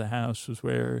basement of the house was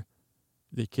where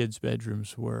the kids'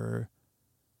 bedrooms were.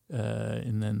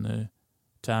 And then the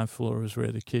top floor was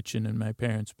where the kitchen and my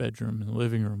parents' bedroom and the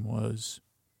living room was.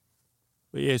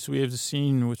 But yeah, so we have the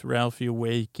scene with Ralphie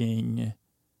awaking.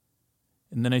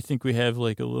 And then I think we have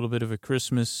like a little bit of a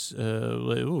Christmas,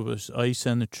 there's ice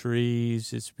on the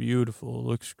trees. It's beautiful. It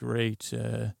looks great.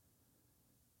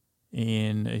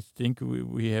 And I think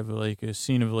we have like a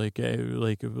scene of like a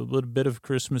little bit of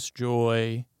Christmas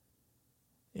joy.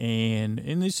 And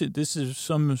this is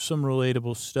some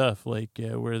relatable stuff, like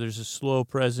where there's a slow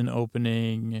present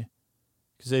opening,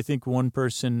 because I think one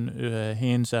person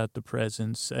hands out the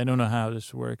presents. I don't know how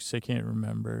this works. I can't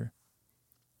remember.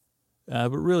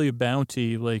 But really a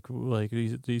bounty, like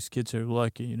these kids are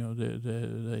lucky,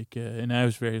 and I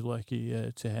was very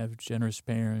lucky to have generous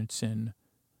parents, and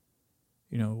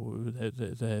that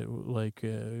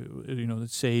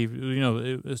save,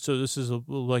 so this is a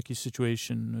lucky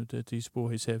situation that these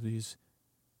boys have these,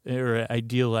 or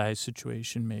idealized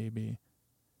situation maybe.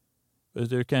 But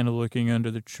they're kind of looking under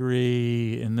the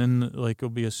tree, and then like it'll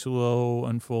be a slow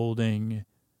unfolding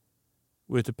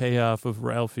with the payoff of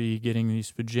Ralphie getting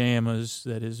these pajamas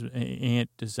that his aunt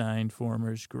designed for him,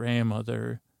 or his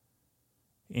grandmother.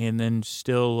 And then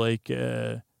still like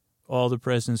all the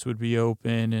presents would be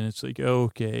open, and it's like,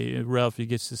 okay, Ralphie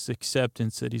gets this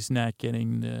acceptance that he's not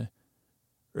getting the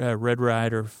Red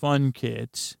Ryder fun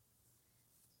kit.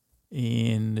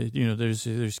 And,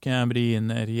 there's comedy in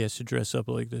that he has to dress up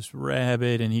like this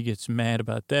rabbit, and he gets mad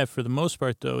about that. For the most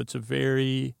part, though, it's a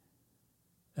very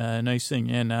nice thing.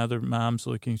 And now their mom's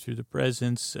looking through the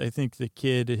presents. I think the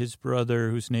kid, his brother,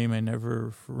 whose name I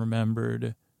never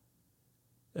remembered,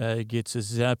 gets a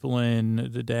Zeppelin.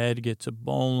 The dad gets a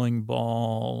bowling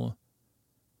ball.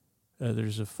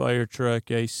 There's a fire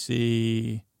truck I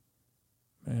see.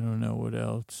 I don't know what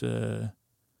else.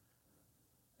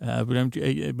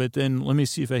 But then let me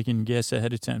see if I can guess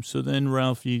ahead of time. So then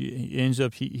Ralphie ends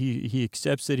up, he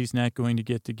accepts that he's not going to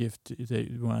get the gift that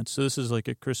he wants. So this is like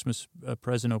a Christmas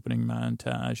present opening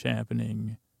montage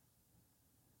happening.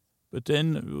 But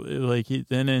then, he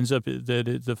then ends up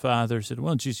that the father said,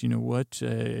 well, geez, you know what?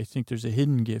 I think there's a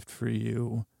hidden gift for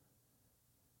you.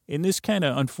 And this kind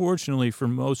of, unfortunately, for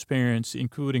most parents,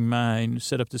 including mine,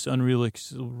 set up this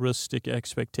unrealistic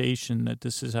expectation that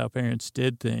this is how parents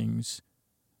did things.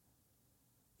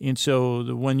 And so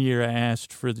the one year I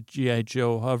asked for the G.I.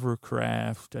 Joe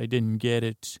hovercraft, I didn't get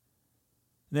it.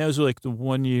 And that was like the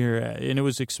 1 year, and it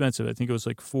was expensive. I think it was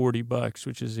like $40,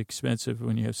 which is expensive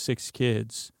when you have 6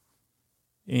 kids.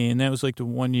 And that was like the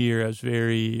 1 year I was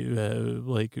very,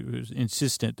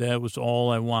 insistent. That was all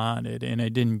I wanted, and I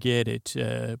didn't get it.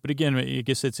 But again, I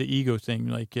guess that's an ego thing.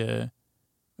 My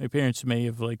parents may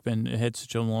have had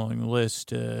such a long list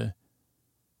that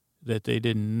they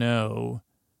didn't know.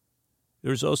 There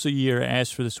was also a year I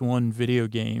asked for this one video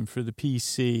game for the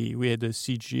PC. We had the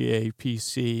CGA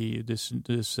PC,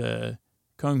 this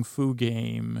Kung Fu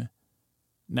game.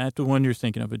 Not the one you're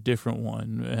thinking of, a different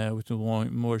one, with a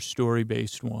more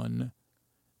story-based one.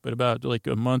 But about like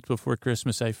a month before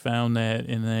Christmas, I found that,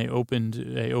 and I opened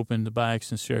the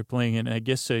box and started playing it. And I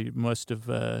guess I must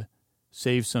have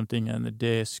saved something on the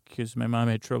disc because my mom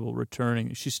had trouble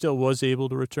returning it. She still was able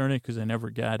to return it because I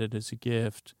never got it as a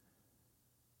gift.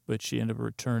 But she ended up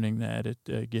returning that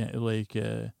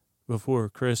before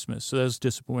Christmas. So that was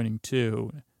disappointing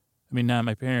too. I mean, not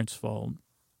my parents' fault.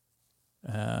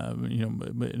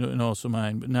 and also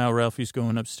mine. But now Ralphie's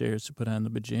going upstairs to put on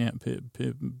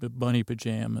the bunny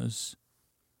pajamas.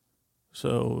 So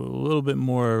a little bit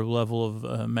more level of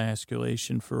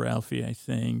emasculation for Ralphie, I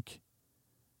think.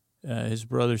 His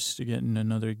brother's getting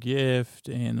another gift,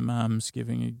 and the mom's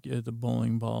giving the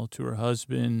bowling ball to her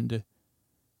husband.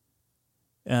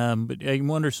 But I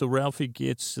wonder, so Ralphie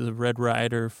gets the Red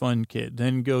Ryder fun kit,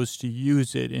 then goes to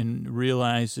use it and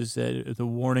realizes that the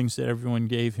warnings that everyone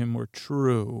gave him were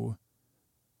true.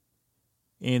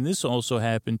 And this also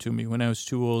happened to me when I was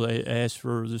too old. I asked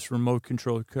for this remote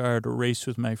control car to race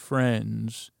with my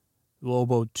friends.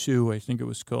 Lobo 2, I think it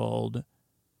was called.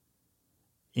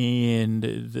 And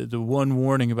the one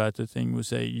warning about the thing was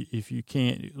that if you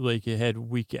can't, like, it had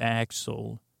weak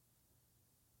axle.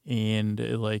 And,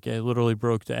 like, I literally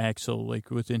broke the axle,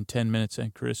 like, within 10 minutes on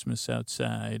Christmas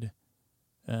outside,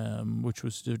 which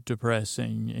was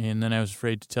depressing. And then I was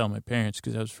afraid to tell my parents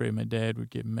because I was afraid my dad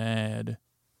would get mad.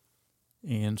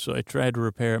 And so I tried to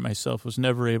repair it myself, was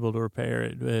never able to repair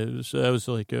it. So that was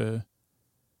like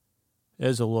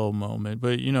as a low moment.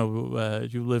 But, you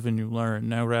live and you learn.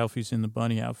 Now Ralphie's in the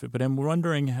bunny outfit. But I'm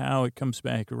wondering how it comes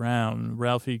back around.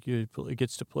 Ralphie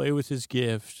gets to play with his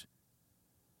gift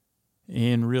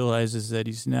and realizes that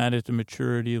he's not at the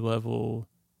maturity level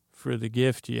for the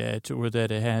gift yet, or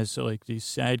that it has, like, these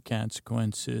side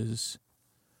consequences.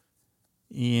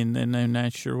 And then I'm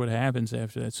not sure what happens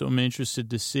after that. So I'm interested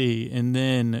to see.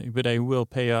 But I will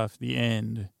pay off the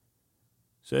end.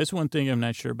 So that's one thing I'm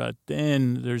not sure about.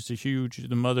 Then there's the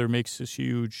mother makes this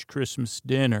huge Christmas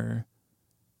dinner.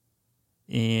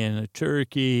 And a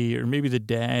turkey, or maybe the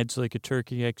dad's like a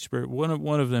turkey expert.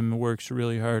 One of them works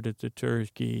really hard at the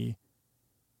turkey.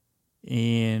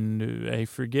 And I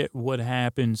forget what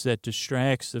happens that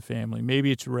distracts the family.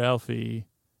 Maybe it's Ralphie.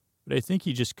 But I think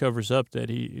he just covers up that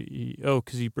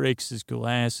because he breaks his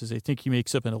glasses. I think he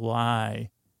makes up a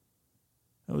lie.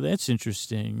 Oh, that's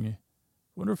interesting. I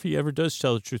wonder if he ever does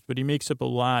tell the truth, but he makes up a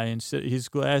lie. And his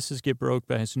glasses get broke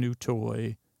by his new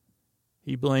toy.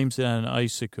 He blames it on an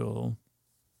icicle.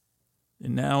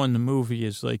 And now in the movie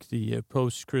is like the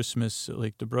post-Christmas,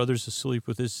 like the brother's asleep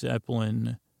with his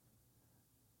Zeppelin.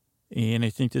 And I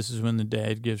think this is when the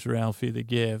dad gives Ralphie the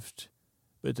gift.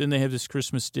 But then they have this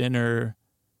Christmas dinner.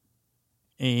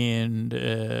 And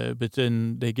but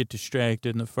then they get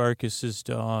distracted, and the Farkas's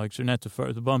dogs, or not the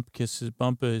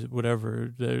Bumpa,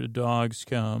 whatever, the dogs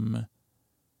come.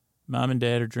 Mom and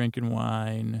Dad are drinking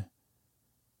wine.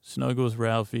 Snuggle with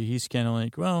Ralphie. He's kind of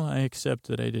like, well, I accept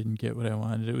that I didn't get what I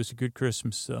wanted. It was a good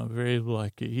Christmas, though. Very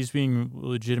lucky. He's being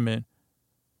legitimate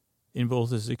in both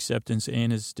his acceptance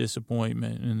and his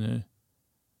disappointment,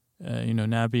 and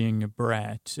not being a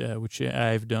brat, which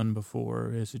I've done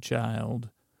before as a child.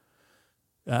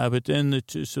 But then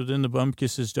the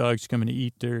Bumpkiss's dogs come in to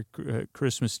eat their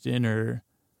Christmas dinner.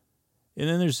 And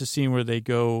then there's a scene where they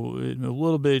go a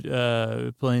little bit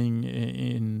playing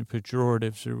in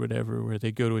pejoratives or whatever, where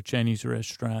they go to a Chinese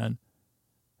restaurant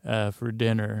for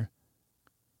dinner.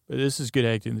 But this is good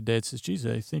acting. The dad says, geez,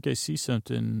 I think I see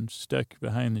something stuck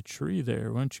behind the tree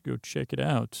there. Why don't you go check it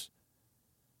out?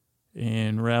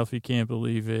 And Ralphie can't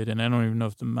believe it, and I don't even know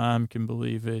if the mom can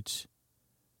believe it.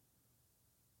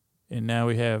 And now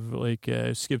we have,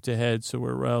 skipped ahead, so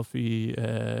where Ralphie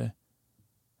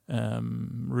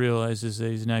realizes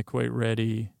that he's not quite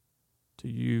ready to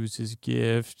use his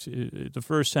gift. The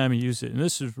first time he used it, and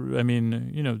this is,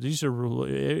 these are,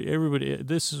 everybody,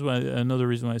 this is why, another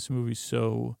reason why this movie's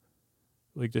so,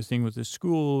 like the thing with the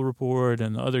school report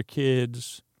and the other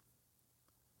kids.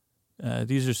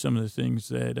 These are some of the things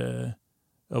that,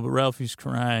 but Ralphie's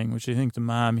crying, which I think the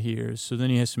mom hears, so then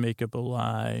he has to make up a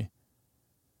lie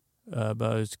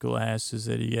about his glasses,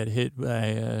 that he got hit by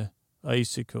a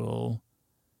icicle,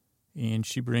 and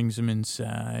she brings him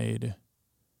inside,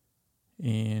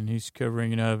 and he's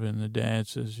covering it up, and the dad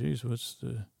says, geez, what's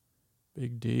the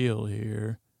big deal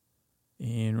here?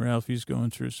 And Ralphie's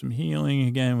going through some healing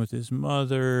again with his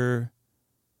mother,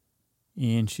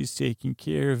 and she's taking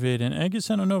care of it. And I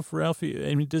guess I don't know if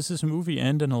Ralphie, does this movie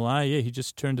end in a lie? Yeah, he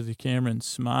just turned to the camera and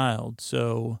smiled,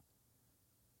 so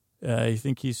I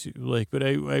think he's but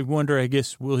I wonder, I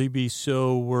guess, will he be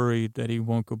so worried that he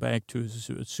won't go back to his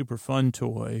super fun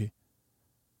toy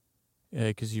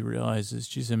because he realizes,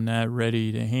 geez, I'm not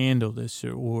ready to handle this,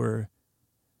 or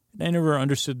I never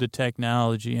understood the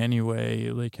technology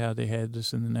anyway, like how they had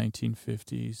this in the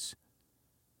 1950s.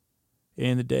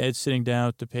 And the dad's sitting down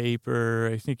with the paper.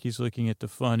 I think he's looking at the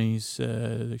funnies,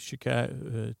 the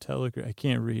Chicago Telegraph. I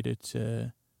can't read it.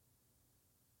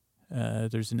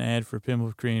 There's an ad for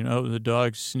Pimple Cream. Oh, the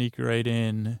dogs sneak right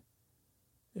in.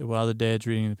 while the dad's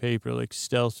reading the paper, like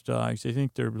stealth dogs. I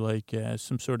think they're like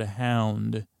some sort of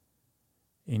hound.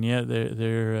 And yeah,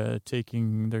 they're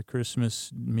taking their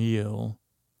Christmas meal.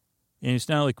 And it's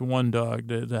not like one dog.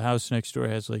 The house next door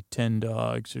has like 10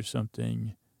 dogs or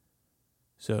something.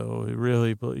 So it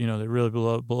really, they really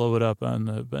blow it up on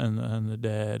the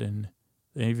dad, and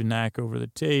they even knock over the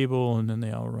table, and then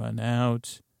they all run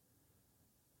out.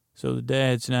 So the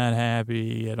dad's not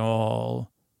happy at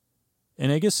all.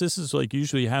 And I guess this is like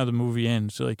usually how the movie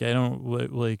ends. Like I don't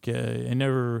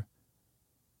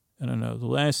I don't know. The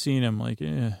last scene, I'm like,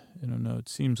 I don't know. It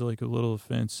seems like a little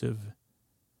offensive.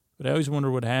 But I always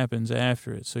wonder what happens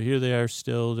after it. So here they are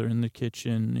still. They're in the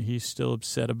kitchen. He's still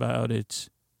upset about it.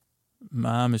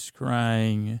 Mom is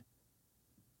crying.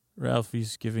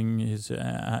 Ralphie's giving his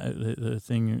the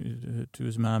thing to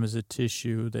his mom as a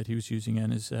tissue that he was using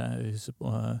on his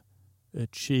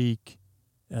cheek.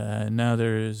 Now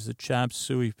there is the Chop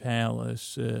Suey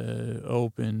Palace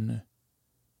open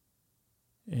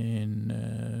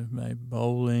in my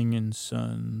Bowling and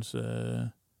Sons.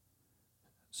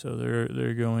 So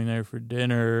they're going there for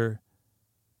dinner.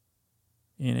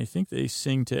 And I think they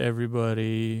sing to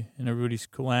everybody, and everybody's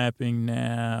clapping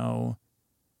now.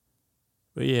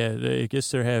 But yeah, I guess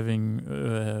they're having,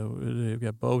 they've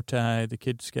got bow tie.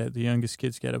 The youngest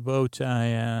kid's got a bow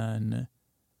tie on.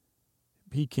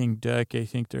 Peking duck, I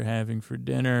think they're having for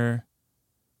dinner.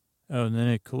 Oh, and then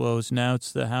it closed. Now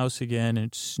it's the house again, and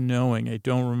it's snowing. I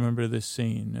don't remember this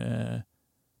scene.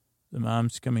 The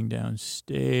mom's coming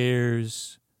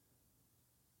downstairs.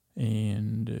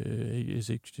 And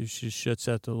she shuts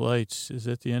out the lights. Is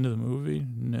that the end of the movie?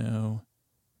 No.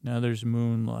 Now there's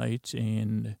moonlight,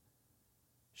 and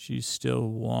she's still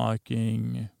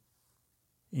walking,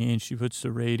 and she puts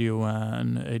the radio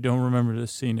on. I don't remember the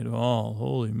scene at all.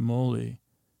 Holy moly.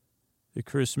 The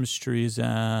Christmas tree is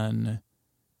on.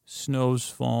 Snow's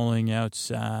falling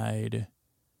outside.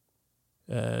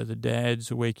 The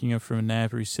dad's waking up from a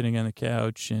nap, or he's sitting on the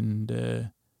couch,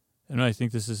 and I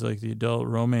think this is like the adult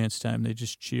romance time. They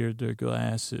just cheered their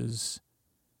glasses.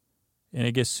 And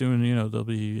I guess soon, they'll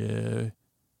be,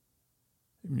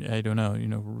 I don't know,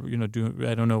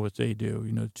 I don't know what they do,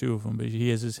 the two of them. But he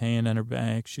has his hand on her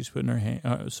back. She's putting her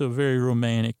hand, so very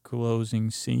romantic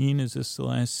closing scene. Is this the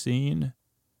last scene?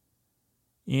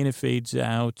 And it fades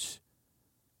out.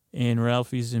 And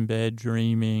Ralphie's in bed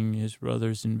dreaming. His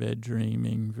brother's in bed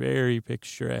dreaming. Very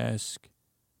picturesque.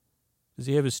 Does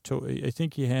he have his toy? I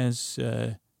think he has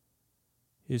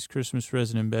his Christmas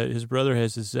present in bed. His brother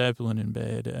has his Zeppelin in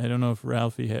bed. I don't know if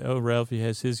Ralphie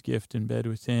has his gift in bed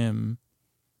with him.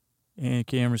 And the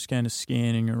camera's kind of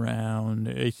scanning around.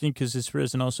 I think because his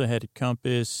present also had a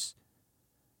compass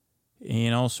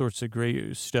and all sorts of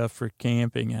great stuff for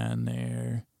camping on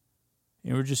there.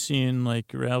 And we're just seeing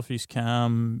like Ralphie's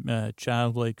calm,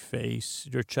 childlike face.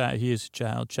 He is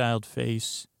a child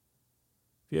face.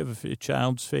 If you have a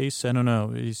child's face, I don't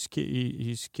know. He's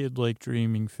kid-like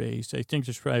dreaming face. I think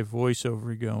there's probably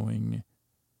voiceover going,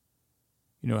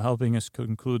 helping us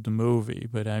conclude the movie.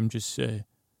 But I'm just, it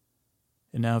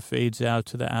now fades out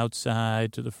to the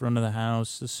outside, to the front of the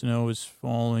house. The snow is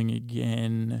falling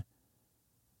again.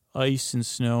 Ice and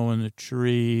snow in the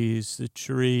trees. The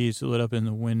trees lit up in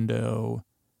the window.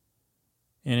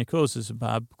 And it closes a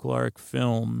Bob Clark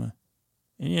film.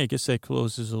 And yeah, I guess that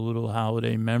closes a little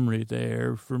holiday memory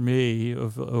there for me,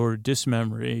 or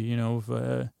dismemory, of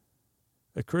a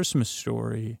Christmas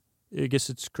story. I guess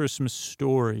it's Christmas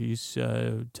stories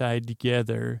tied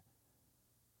together.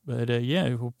 But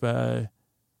I hope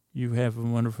you have a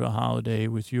wonderful holiday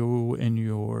with you and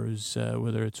yours,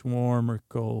 whether it's warm or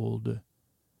cold.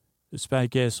 This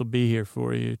podcast will be here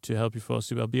for you to help you fall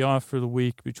asleep. I'll be off for the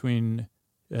week between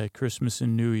Christmas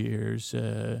and New Year's.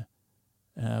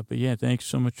 But yeah, thanks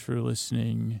so much for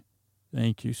listening.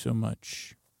 Thank you so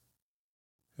much.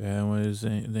 I want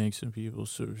to thank some people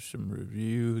for some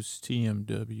reviews.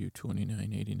 TMW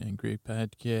 2989, great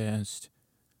podcast.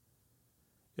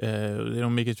 They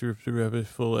don't make it through a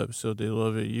full episode. They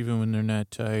love it, even when they're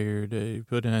not tired. They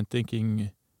put it on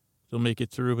thinking they'll make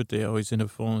it through, but they always end up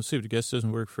falling asleep. I guess it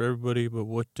doesn't work for everybody, but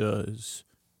what does?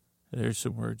 There's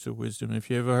some words of wisdom. If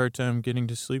you have a hard time getting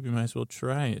to sleep, you might as well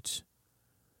try it.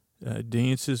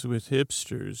 Dances with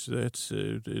Hipsters.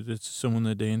 That's someone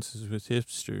that dances with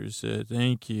hipsters.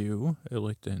 Thank you. I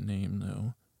like that name,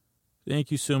 though. Thank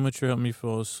you so much for helping me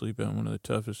fall asleep on one of the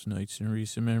toughest nights in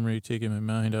recent memory, taking my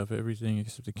mind off everything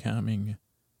except the calming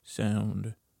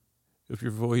sound of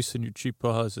your voice and your cheap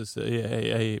pauses.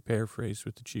 I paraphrase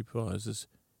with the cheap pauses.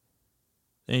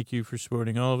 Thank you for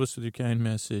supporting all of us with your kind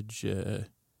message.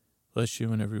 Bless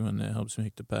you and everyone that helps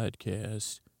make the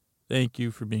podcast. Thank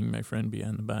you for being my friend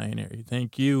beyond the binary.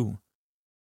 Thank you,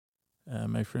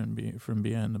 my friend from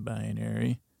beyond the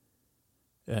binary.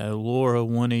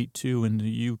 Laura182 in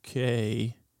the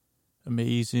UK.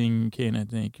 Amazing. Cannot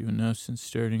thank you enough. Since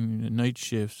starting the night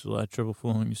shifts, a lot of trouble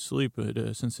falling asleep,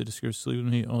 but since I discovered sleep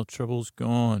with me, all trouble's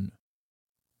gone.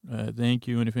 Thank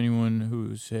you, and if anyone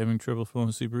who's having trouble falling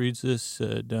asleep reads this,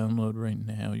 download right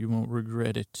now. You won't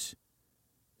regret it.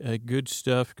 Good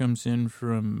stuff comes in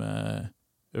from,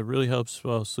 it really helps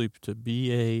fall asleep, to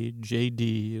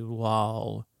BAJD,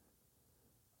 LOL,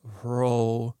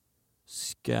 Ro,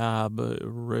 Scab,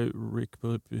 Rick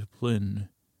Plin.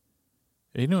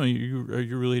 I know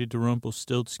you're related to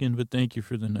Rumpelstiltskin, but thank you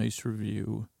for the nice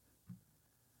review.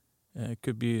 It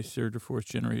could be a third or fourth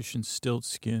generation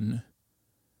Stiltskin.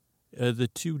 The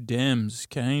two Dems,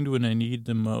 kind when I need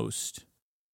them most.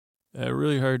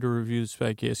 Really hard to review this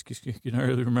podcast because I can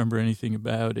hardly remember anything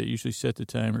about it. Usually set the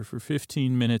timer for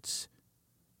 15 minutes.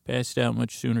 Passed out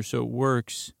much sooner, so it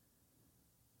works.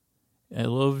 I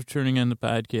love turning on the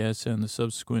podcast on the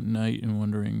subsequent night and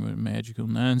wondering what magical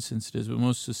nonsense it is, but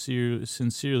most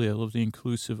sincerely, I love the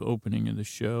inclusive opening of the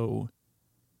show.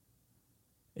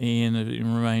 And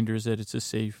reminders that it's a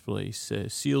safe place.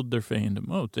 Sealed their fandom.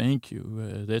 Oh, thank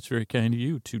you. That's very kind of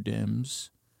you, two Dems.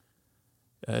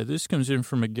 This comes in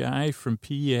from a guy from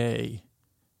PA.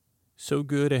 So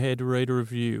good I had to write a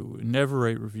review. Never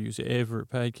write reviews, ever.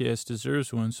 Podcast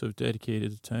deserves one, so I've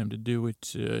dedicated the time to do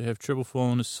it. Have trouble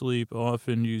falling asleep,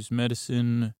 often use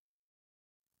medicine,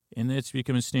 and that's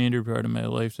become a standard part of my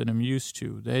life that I'm used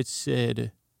to. That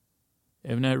said,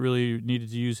 I've not really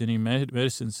needed to use any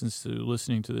medicine since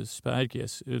listening to this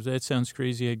podcast. If that sounds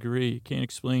crazy, I agree. Can't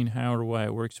explain how or why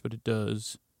it works, but it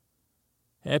does.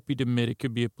 Happy to admit it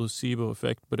could be a placebo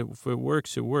effect, but if it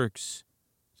works, it works.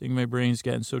 I think my brain's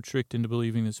gotten so tricked into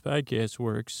believing this podcast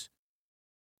works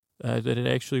that it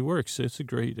actually works. That's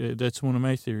that's one of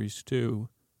my theories, too.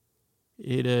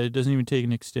 It doesn't even take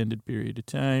an extended period of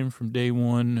time. From day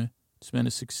one, it's been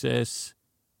a success.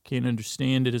 Can't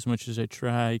understand it as much as I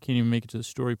try. Can't even make it to the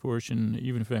story portion,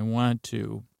 even if I want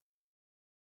to.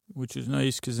 Which is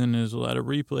nice because then there's a lot of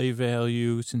replay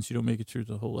value since you don't make it through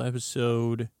the whole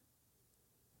episode.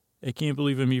 I can't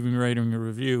believe I'm even writing a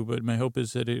review, but my hope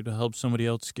is that it'll help somebody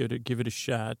else give it a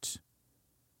shot.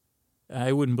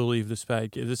 I wouldn't believe this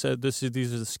podcast.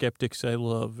 These are the skeptics I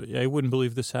love. I wouldn't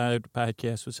believe this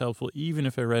podcast was helpful, even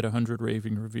if I read 100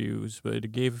 raving reviews, but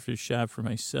it gave it a shot for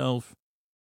myself,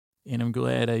 and I'm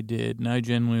glad I did. And I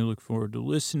genuinely look forward to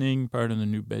listening, part of the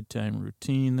new bedtime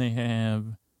routine they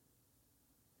have.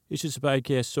 It's just a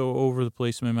podcast so over the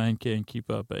place my mind can't keep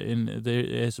up. And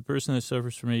as a person that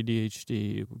suffers from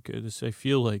ADHD, I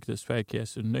feel like this podcast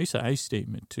is a nice I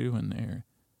statement, too, in there.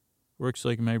 Works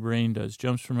like my brain does.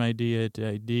 Jumps from idea to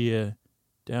idea,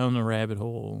 down the rabbit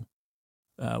hole.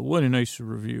 What a nice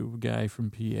review, guy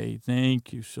from PA.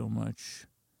 Thank you so much.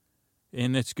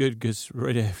 And that's good because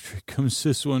right after it comes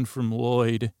this one from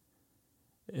Lloyd.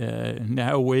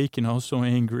 Now awake and also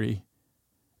angry.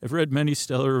 I've read many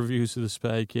stellar reviews of this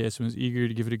podcast and was eager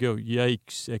to give it a go.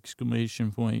 Yikes!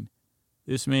 Exclamation point.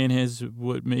 This man has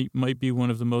what might be one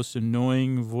of the most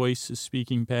annoying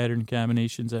voice-speaking pattern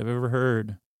combinations I've ever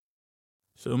heard.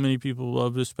 So many people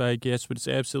love this podcast, but it's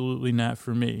absolutely not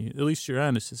for me. At least you're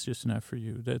honest, it's just not for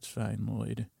you. That's fine,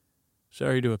 Lloyd.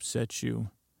 Sorry to upset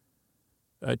you.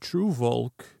 True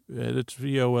Volk, that's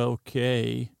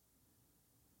VOLK.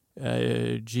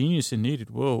 Genius and needed.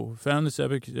 Whoa. Found this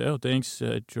epic. Oh, thanks,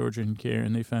 Georgia and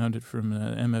Karen. They found it from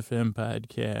the MFM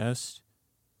podcast.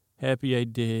 Happy I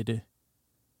did.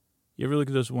 You ever look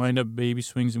at those wind-up baby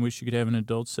swings and wish you could have an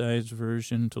adult-sized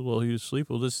version to lull you to sleep?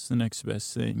 Well, this is the next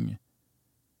best thing.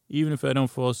 Even if I don't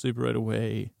fall asleep right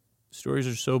away, stories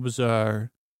are so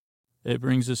bizarre, it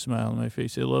brings a smile on my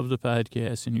face. I love the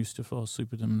podcast and used to fall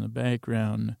asleep with them in the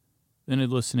background. Then I'd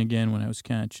listen again when I was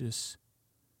conscious.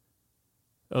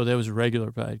 Oh, that was a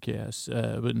regular podcast,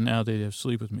 but now they have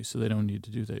sleep with me, so they don't need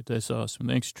to do that. That's awesome.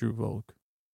 Thanks, True Volk.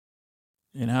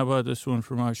 And how about this one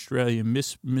from Australia,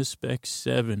 Miss Beck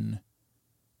 7.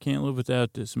 Can't live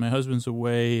without this. My husband's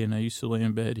away, and I used to lay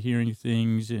in bed hearing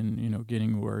things and,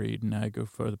 getting worried, and I go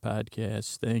for the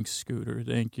podcast. Thanks, Scooter.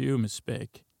 Thank you, Mrs.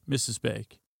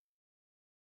 Beck.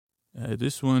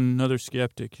 This one, another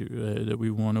skeptic that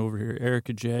we won over here,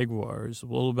 Erica Jaguars,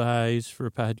 lullabies for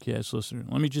a podcast listener.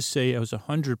 Let me just say I was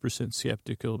 100%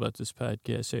 skeptical about this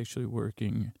podcast actually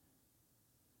working.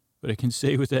 But I can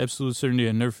say with absolute certainty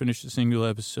I never finished a single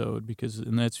episode,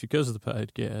 and that's because of the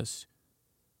podcast.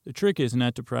 The trick is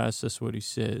not to process what he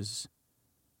says.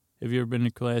 Have you ever been in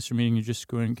a class or meeting, you just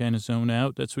go and kind of zone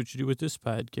out? That's what you do with this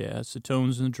podcast. The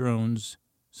tones and the drones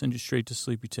send you straight to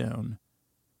Sleepy Town.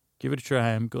 Give it a try.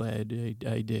 I'm glad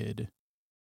I did.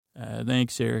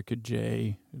 Thanks, Erica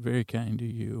J. Very kind to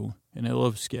you. And I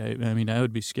love Skype. I mean, I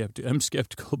would be skeptical. I'm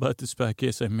skeptical about this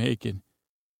podcast I'm making.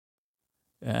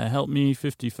 Help me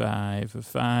 55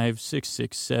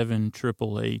 5667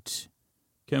 888.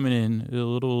 Coming in a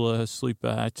little sleep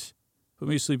bot. Put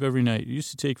me to sleep every night. It used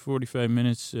to take 45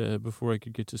 minutes before I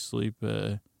could get to sleep.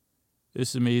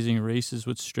 This amazing erases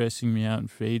what's stressing me out and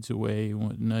fades away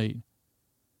one night.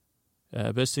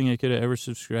 Best thing I could have ever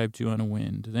subscribed to on a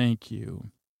wind. Thank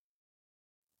you.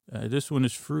 This one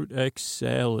is Fruit X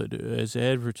Salad, as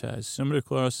advertised. Stumbled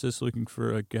across this looking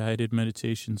for a guided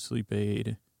meditation sleep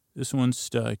aid. This one's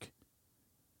stuck.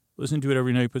 Listen to it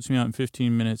every night. Puts me out in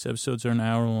 15 minutes. Episodes are an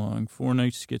hour long. 4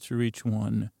 nights to get through each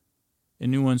one.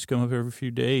 And new ones come up every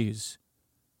few days.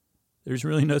 There's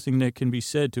really nothing that can be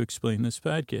said to explain this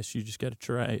podcast. You just got to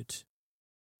try it.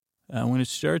 When it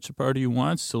starts, a part of you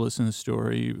wants to listen to the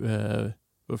story. But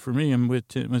for me,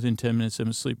 within 10 minutes, I'm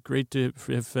asleep. It's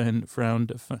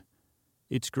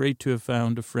great to have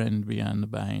found a friend beyond the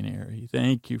binary.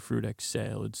 Thank you, Fruit X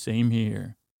Salad. Same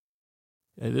here.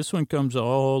 This one comes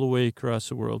all the way across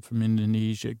the world from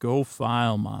Indonesia. Go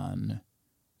Filemon. A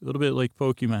little bit like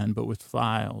Pokemon, but with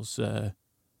files.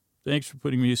 Thanks for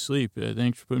putting me to sleep.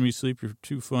 Thanks for putting me to sleep. You're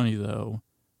too funny, though.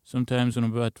 Sometimes when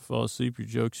I'm about to fall asleep, your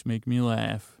jokes make me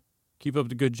laugh. Keep up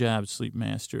the good job, Sleep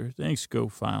Master. Thanks, Go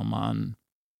Filemon.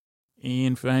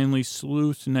 And finally,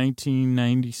 Sleuth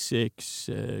 1996.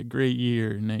 Great year,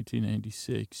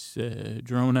 1996.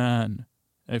 Drone on.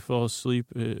 I fall asleep.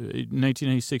 In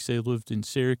 1996, I lived in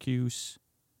Syracuse,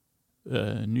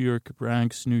 New York,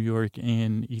 Bronx, New York,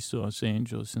 and East Los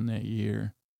Angeles in that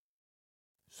year.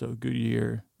 So good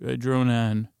year. Drone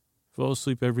on. Fall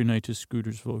asleep every night to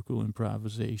Scooter's vocal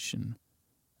improvisation.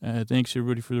 Thanks,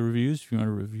 everybody, for the reviews. If you want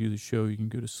to review the show, you can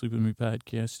go to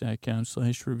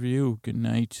sleepwithmepodcast.com/review. Good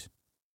night.